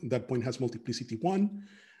point. That point has multiplicity 1.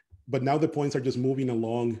 But now the points are just moving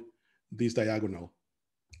along this diagonal.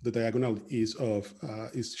 The diagonal is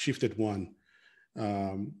shifted 1.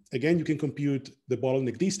 Again, you can compute the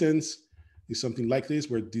bottleneck distance. Is something like this,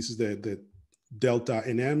 where this is the delta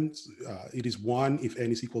nm. It is 1 if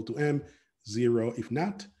n is equal to m, 0 if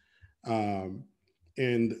not.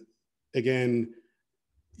 And again,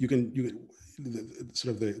 the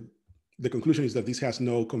conclusion is that this has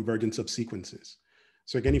no convergent subsequences.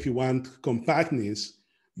 So again, if you want compactness,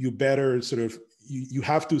 you better you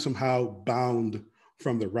have to somehow bound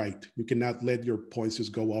from the right. You cannot let your points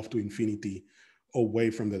just go off to infinity away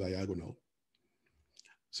from the diagonal.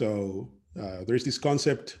 So there's this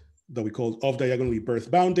concept that we call off-diagonally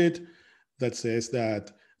birth-bounded that says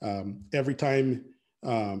that every time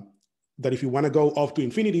that if you want to go off to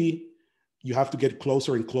infinity, you have to get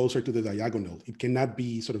closer and closer to the diagonal. It cannot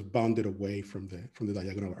be sort of bounded away from the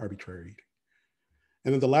diagonal arbitrarily.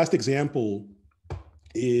 And then the last example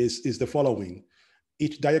is the following.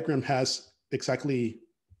 Each diagram has exactly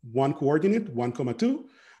one coordinate, 1, 2,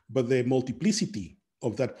 but the multiplicity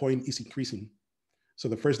of that point is increasing. So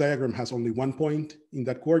the first diagram has only 1 point in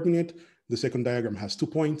that coordinate. The second diagram has 2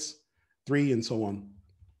 points, 3, and so on.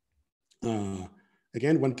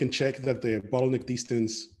 Again, one can check that the bottleneck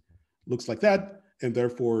distance looks like that. and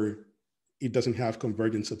therefore it doesn't have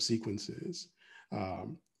convergence subsequences.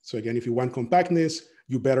 So again, if you want compactness,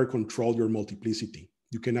 you better control your multiplicity.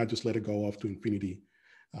 You cannot just let it go off to infinity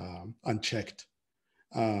unchecked.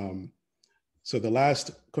 So the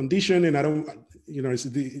last condition, and I don't,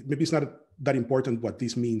 maybe it's not that important what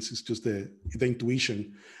this means. It's just the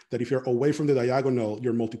intuition that if you're away from the diagonal,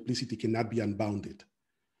 your multiplicity cannot be unbounded.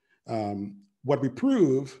 What we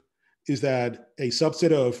prove is that a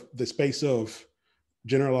subset of the space of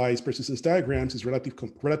generalized persistence diagrams is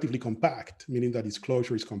relatively compact, meaning that its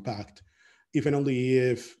closure is compact, if and only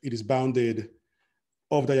if it is bounded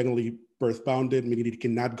off-diagonally birth bounded, meaning it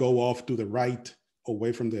cannot go off to the right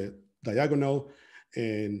away from the diagonal,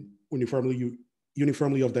 and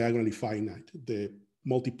uniformly off-diagonally finite. The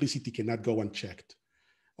multiplicity cannot go unchecked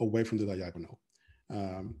away from the diagonal.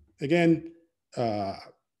 Again,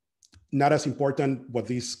 not as important what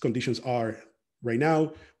these conditions are right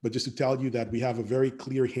now, but just to tell you that we have a very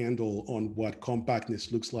clear handle on what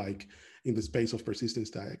compactness looks like in the space of persistence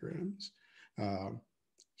diagrams.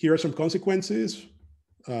 Here are some consequences.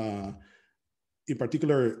 In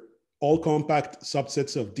particular, all compact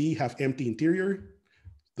subsets of D have empty interior.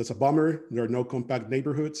 That's a bummer. There are no compact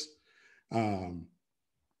neighborhoods.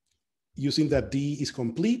 Using that D is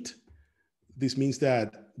complete, this means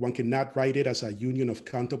that one cannot write it as a union of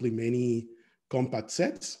countably many compact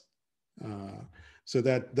sets. So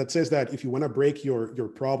that says that if you want to break your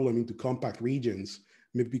problem into compact regions,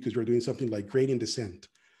 maybe because you're doing something like gradient descent,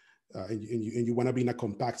 and you want to be in a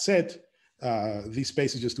compact set, this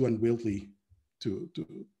space is just too unwieldy to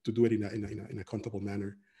do it in a countable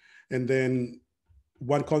manner. And then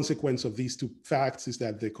one consequence of these two facts is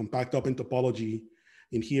that the compact open topology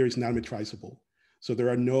in here is non-metrizable. So there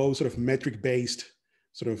are no sort of metric-based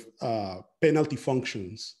sort of penalty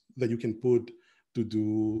functions that you can put to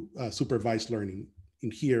do supervised learning in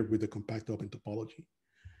here with the compact open topology.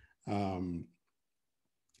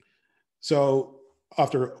 So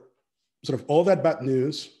after sort of all that bad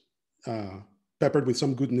news, peppered with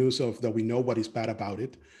some good news of that we know what is bad about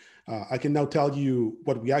it, I can now tell you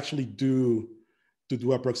what we actually do to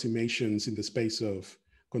do approximations in the space of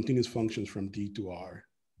continuous functions from D to R.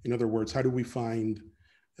 In other words, how do we find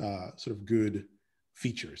sort of good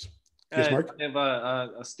features? Yes, Mark? I have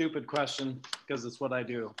a stupid question because it's what I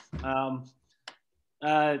do.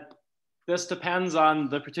 This depends on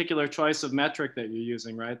the particular choice of metric that you're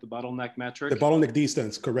using, right? The bottleneck metric. The bottleneck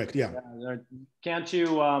distance, correct, yeah. Can't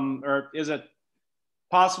you, or is it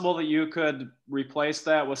possible that you could replace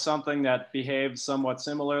that with something that behaves somewhat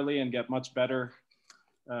similarly and get much better?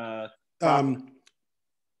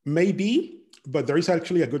 Maybe, but there is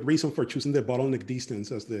actually a good reason for choosing the bottleneck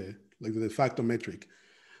distance as the de facto metric.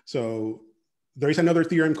 So there is another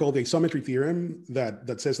theorem called the isometry theorem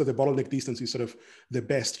that says that the bottleneck distance is sort of the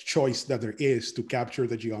best choice that there is to capture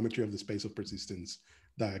the geometry of the space of persistence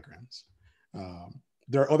diagrams.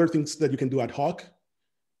 There are other things that you can do ad hoc,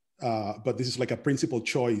 but this is like a principal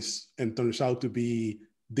choice and turns out to be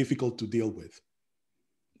difficult to deal with.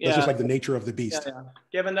 That's just like the nature of the beast. Yeah.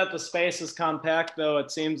 Given that the space is compact, though, it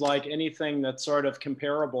seems like anything that's sort of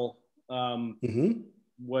comparable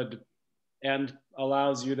would, and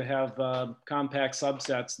allows you to have compact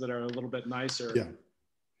subsets that are a little bit nicer. Yeah.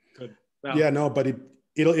 Good. Yeah, no, but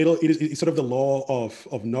it's sort of the law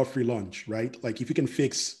of no free lunch, right? Like if you can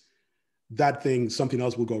fix that thing, something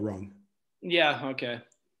else will go wrong. Yeah, okay.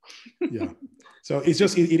 Yeah. So it's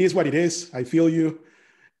just, it is what it is. I feel you.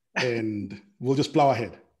 And we'll just plow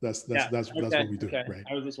ahead. That's what we do, right?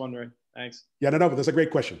 I was just wondering. Thanks. Yeah, no, but that's a great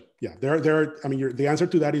question. Yeah, there are. I mean, the answer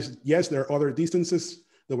to that is yes. There are other distances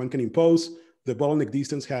that one can impose. The bottleneck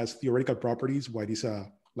distance has theoretical properties. Why it is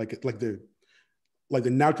like the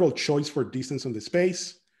natural choice for distance on the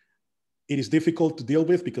space. It is difficult to deal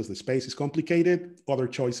with because the space is complicated. Other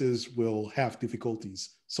choices will have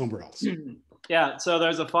difficulties somewhere else. Yeah. So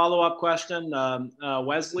there's a follow-up question.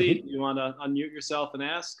 Wesley, you want to unmute yourself and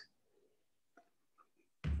ask?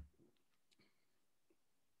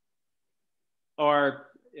 Or,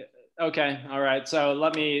 okay, all right. So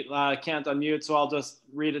let me, can't unmute, so I'll just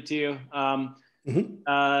read it to you.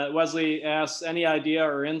 Wesley asks, any idea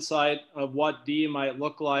or insight of what D might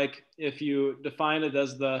look like if you define it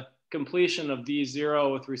as the completion of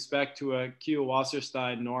D0 with respect to a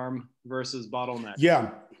Q-Wasserstein norm versus bottleneck? Yeah,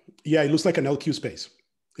 it looks like an LQ space.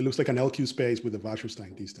 It looks like an LQ space with a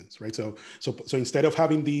Wasserstein distance, right? So instead of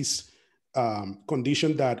having these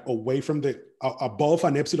condition that away from above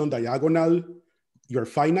an epsilon diagonal, you're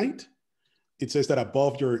finite. It says that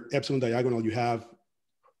above your epsilon diagonal,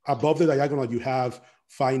 above the diagonal, you have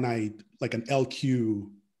finite, like an LQ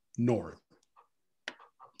norm.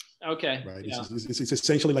 Okay. Right. Yeah. It's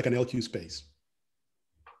essentially like an LQ space.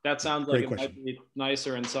 That sounds like Great it question. might be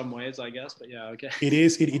nicer in some ways, I guess, but yeah, okay. It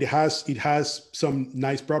is. It has some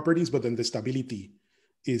nice properties, but then the stability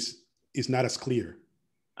is not as clear.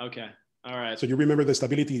 Okay. All right. So you remember the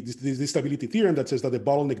stability, this stability theorem that says that the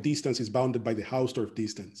bottleneck distance is bounded by the Hausdorff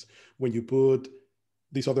distance. When you put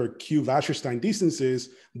these other Q Wasserstein distances,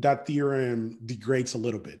 that theorem degrades a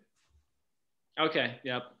little bit. Okay.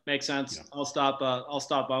 Yep. Makes sense. Yeah. I'll stop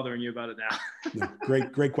bothering you about it now. No,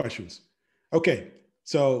 great questions. Okay.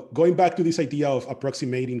 So going back to this idea of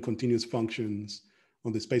approximating continuous functions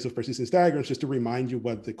on the space of persistence diagrams, just to remind you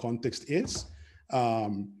what the context is.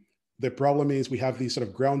 The problem is we have this sort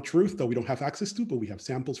of ground truth that we don't have access to, but we have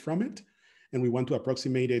samples from it. And we want to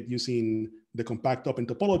approximate it using the compact open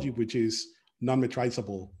topology, which is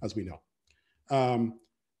non-metrizable, as we know.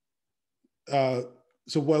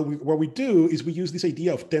 So what we do is we use this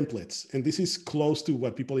idea of templates. And this is close to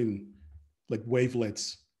what people in like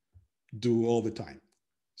wavelets do all the time.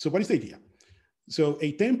 So what is the idea? So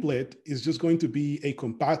a template is just going to be a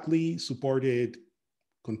compactly supported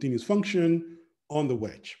continuous function on the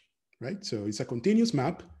wedge, right? So it's a continuous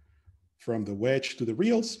map from the wedge to the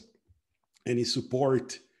reals, and its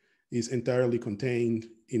support is entirely contained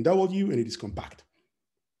in W, and it is compact.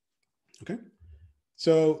 Okay.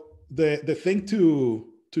 So the thing to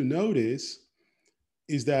notice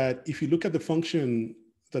is that if you look at the function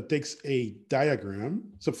that takes a diagram,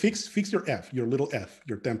 so fix your f, your little f,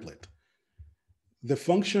 your template. The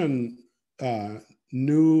function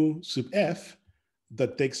nu sub f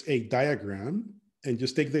that takes a diagram and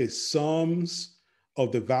just take the sums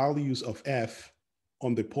of the values of f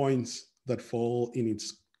on the points that fall in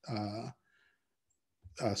its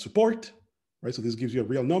support, right? So this gives you a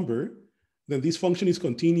real number. Then this function is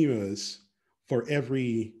continuous for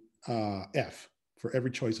every f, for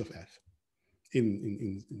every choice of f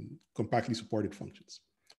in compactly supported functions,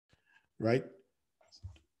 right?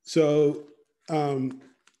 So I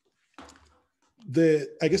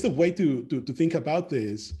guess the way to think about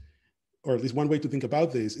this, or at least one way to think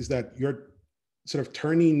about this, is that you're sort of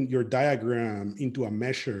turning your diagram into a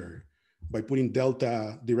measure by putting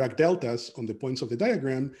Dirac deltas on the points of the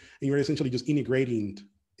diagram, and you're essentially just integrating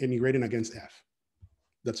against f.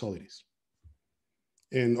 That's all it is.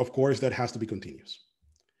 And of course, that has to be continuous.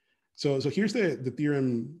 So here's the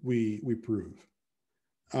theorem we prove.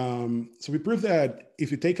 So we prove that if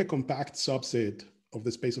you take a compact subset of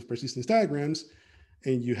the space of persistence diagrams,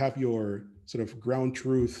 and you have your sort of ground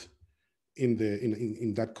truth in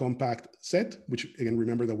that compact set, which again,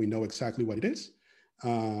 remember that we know exactly what it is,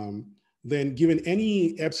 then given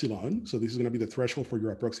any epsilon, so this is going to be the threshold for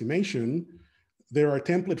your approximation, there are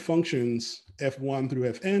template functions f1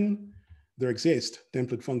 through fn. There exist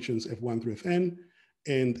template functions f1 through fn,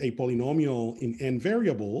 and a polynomial in n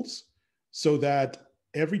variables, so that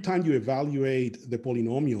every time you evaluate the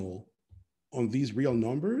polynomial on these real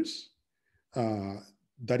numbers,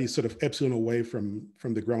 that is sort of epsilon away from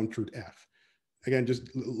the ground truth f. Again, just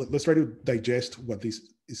let's try to digest what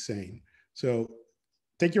this is saying. So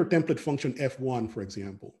take your template function f1, for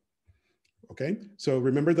example. Okay, so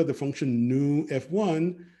remember that the function nu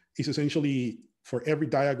f1 is essentially for every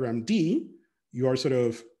diagram D, you are sort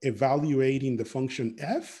of evaluating the function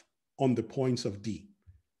f on the points of D.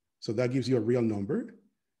 So that gives you a real number.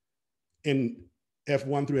 And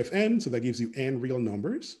f1 through fn, so that gives you n real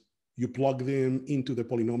numbers. You plug them into the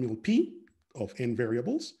polynomial p of n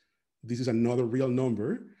variables. This is another real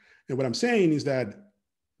number. And what I'm saying is that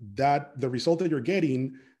the result that you're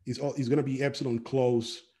getting is going to be epsilon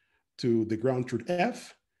close to the ground truth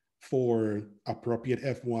f for appropriate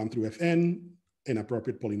f1 through fn and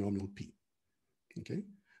appropriate polynomial p. Okay.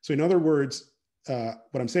 So in other words,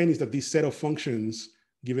 what I'm saying is that this set of functions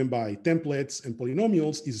given by templates and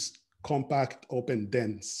polynomials is compact, open,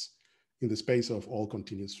 dense in the space of all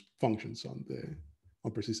continuous functions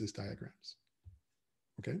on persistence diagrams.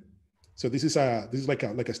 Okay. So this is like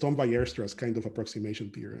a Stone-Weierstrass kind of approximation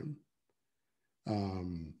theorem.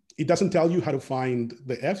 It doesn't tell you how to find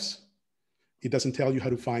the f's. It doesn't tell you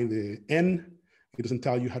how to find the n. It doesn't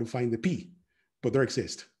tell you how to find the p, but they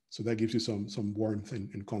exist. So that gives you some warmth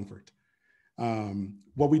and comfort.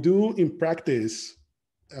 What we do in practice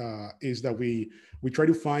is that we try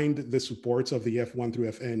to find the supports of the f1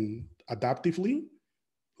 through fn adaptively,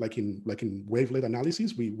 like in wavelet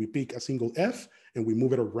analysis. We pick a single f and we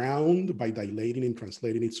move it around by dilating and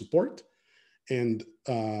translating its support. And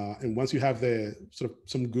once you have the sort of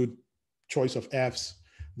some good choice of f's,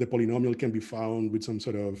 the polynomial can be found with some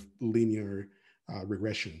sort of linear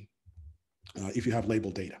regression if you have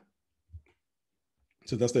labeled data.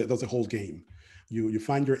 So that's the whole game. You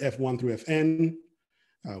find your f1 through fn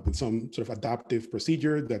with some sort of adaptive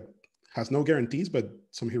procedure that has no guarantees, but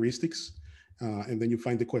some heuristics. And then you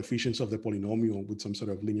find the coefficients of the polynomial with some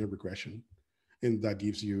sort of linear regression. And that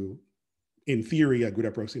gives you, in theory, a good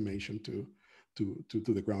approximation to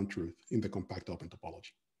the ground truth in the compact open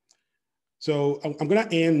topology. So I'm going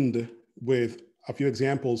to end with a few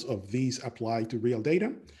examples of these applied to real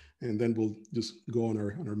data, and then we'll just go on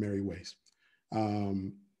our merry ways.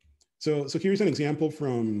 So here's an example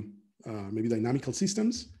from maybe dynamical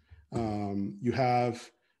systems. You have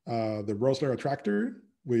the Rosler attractor,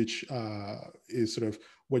 which is sort of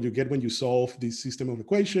what you get when you solve this system of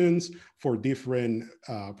equations for different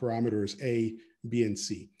parameters A, B, and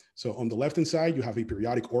C. So on the left-hand side, you have a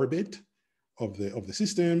periodic orbit of the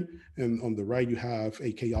system, and on the right, you have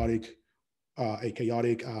a chaotic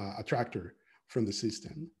attractor from the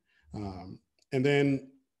system. And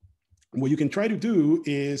then what you can try to do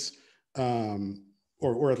is,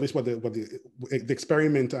 or at least what the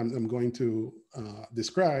experiment I'm going to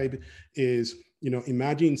describe is,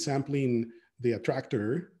 imagine sampling the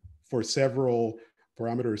attractor for several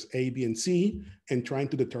parameters A, B, and C, and trying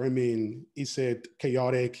to determine, is it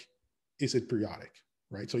chaotic, is it periodic,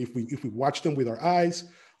 right? So if we watch them with our eyes,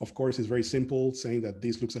 of course, it's very simple, saying that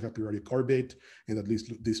this looks like a periodic orbit, and that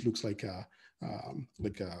this looks like a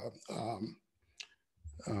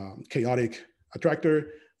chaotic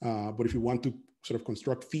attractor. But if you want to sort of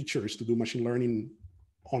construct features to do machine learning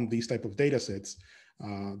on these type of data sets,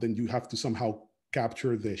 then you have to somehow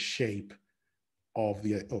capture the shape of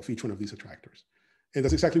each one of these attractors. And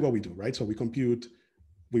that's exactly what we do, right? So we compute,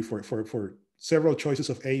 for several choices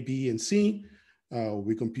of A, B, and C,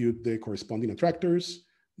 we compute the corresponding attractors.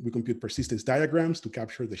 We compute persistence diagrams to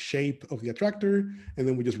capture the shape of the attractor. And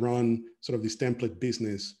then we just run sort of this template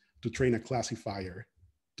business to train a classifier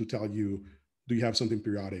to tell you, do you have something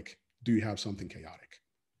periodic? Do you have something chaotic?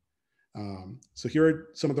 So here are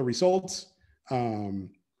some of the results.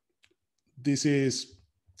 This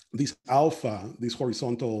alpha, this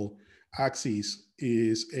horizontal axis,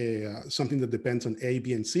 is something that depends on A,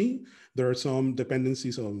 B, and C. There are some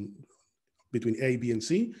dependencies between A, B, and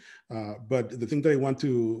C. But the thing that I want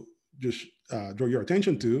to just draw your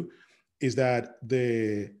attention to is that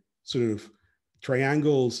the sort of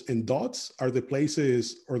triangles and dots are the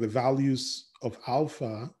places or the values of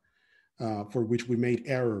alpha for which we made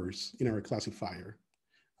errors in our classifier.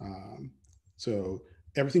 So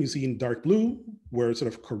everything you see in dark blue were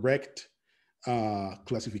sort of correct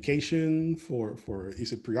classification for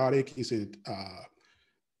is it periodic, is it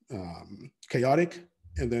chaotic,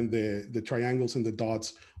 and then the triangles and the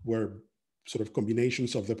dots were sort of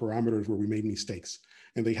combinations of the parameters where we made mistakes,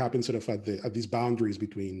 and they happen sort of at these boundaries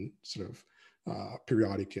between sort of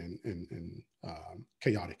periodic and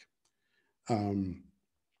chaotic.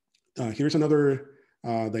 Here's another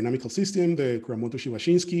dynamical system, the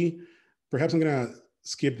Kuramoto-Shibashinsky. Perhaps I'm gonna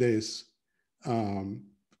skip this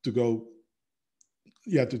to go,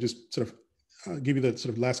 to just sort of give you the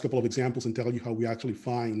sort of last couple of examples and tell you how we actually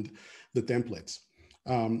find the templates.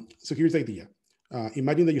 So here's the idea.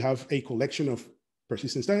 Imagine that you have a collection of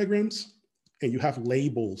persistence diagrams and you have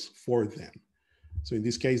labels for them. So in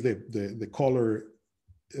this case, the color,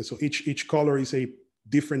 so each color is a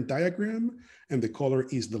different diagram and the color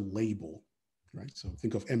is the label, right? So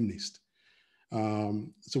think of MNIST.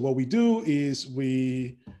 So what we do is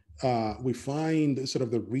we find sort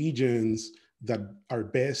of the regions that are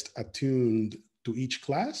best attuned to each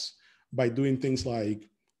class by doing things like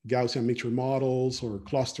Gaussian mixture models or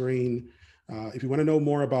clustering. If you want to know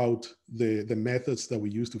more about the methods that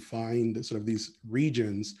we use to find sort of these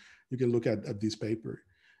regions, you can look at this paper.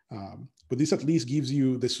 But this at least gives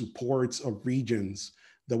you the supports of regions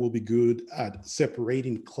that will be good at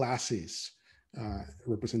separating classes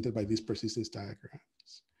represented by these persistence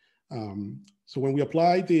diagrams. So when we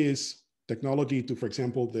apply this technology to, for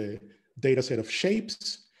example, the data set of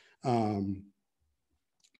shapes,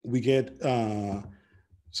 we get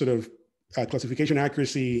sort of classification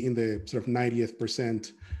accuracy in the sort of 90th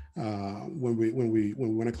percent when we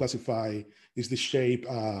want to classify, is the shape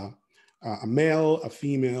a male, a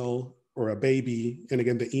female, or a baby? And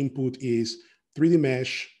again, the input is 3D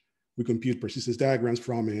mesh. We compute persistence diagrams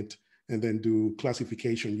from it and then do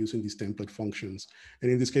classification using these template functions.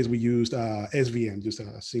 And in this case, we used SVM, just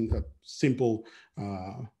a simple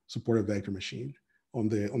supported vector machine on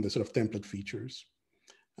the sort of template features.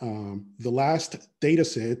 The last data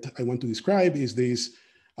set I want to describe is this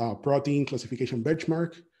protein classification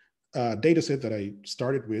benchmark data set that I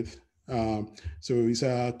started with. So it's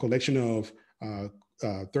a collection of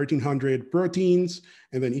 1,300 proteins,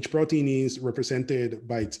 and then each protein is represented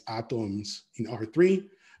by its atoms in R3.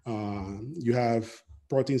 You have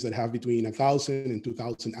proteins that have between 1,000 and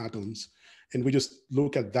 2,000 atoms. And we just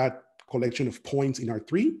look at that collection of points in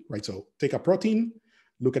R3, right? So take a protein,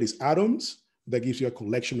 look at its atoms, that gives you a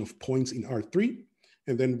collection of points in R3.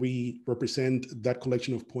 And then we represent that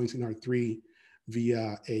collection of points in R3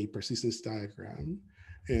 via a persistence diagram.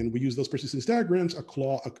 And we use those persistence diagrams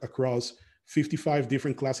across 55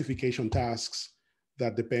 different classification tasks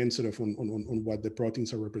that depend sort of on what the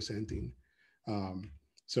proteins are representing.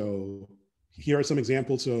 So here are some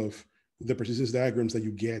examples of the persistence diagrams that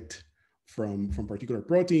you get from particular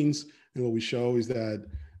proteins. And what we show is that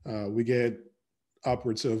we get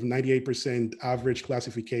upwards of 98% average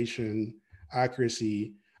classification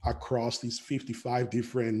accuracy across these 55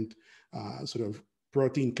 different sort of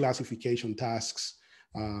protein classification tasks.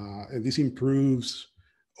 And this improves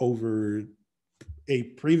over a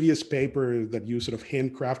previous paper that used sort of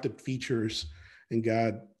handcrafted features and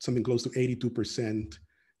got something close to 82%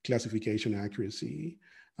 classification accuracy.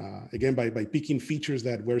 Again, by picking features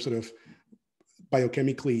that were sort of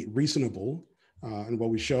biochemically reasonable. And what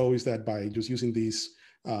we show is that by just using these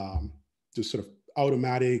just sort of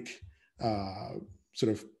automatic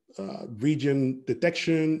sort of region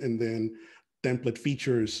detection and then template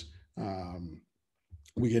features,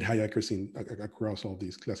 we get high accuracy across all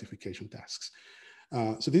these classification tasks.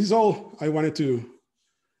 So this is all I wanted to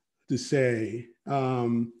say.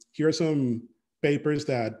 Here are some papers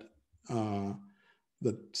that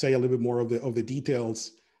that say a little bit more of the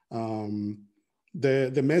details.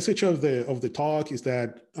 The message of the talk is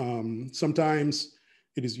that sometimes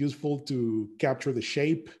it is useful to capture the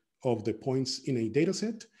shape of the points in a data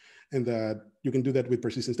set, and that you can do that with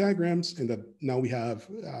persistence diagrams, and that now we have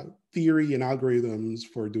theory and algorithms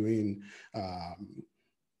for doing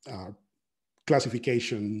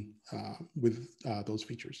classification with those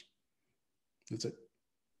features. That's it.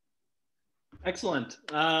 Excellent.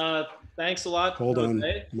 Thanks a lot. Hold on,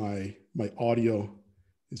 my audio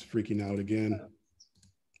is freaking out again.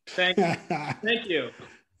 Thank you.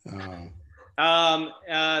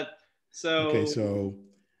 Okay, so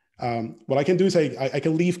what I can do is I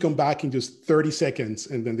can leave, come back in just 30 seconds,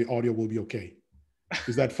 and then the audio will be okay.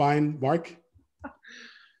 Is that fine, Mark?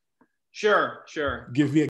 Sure. Give me a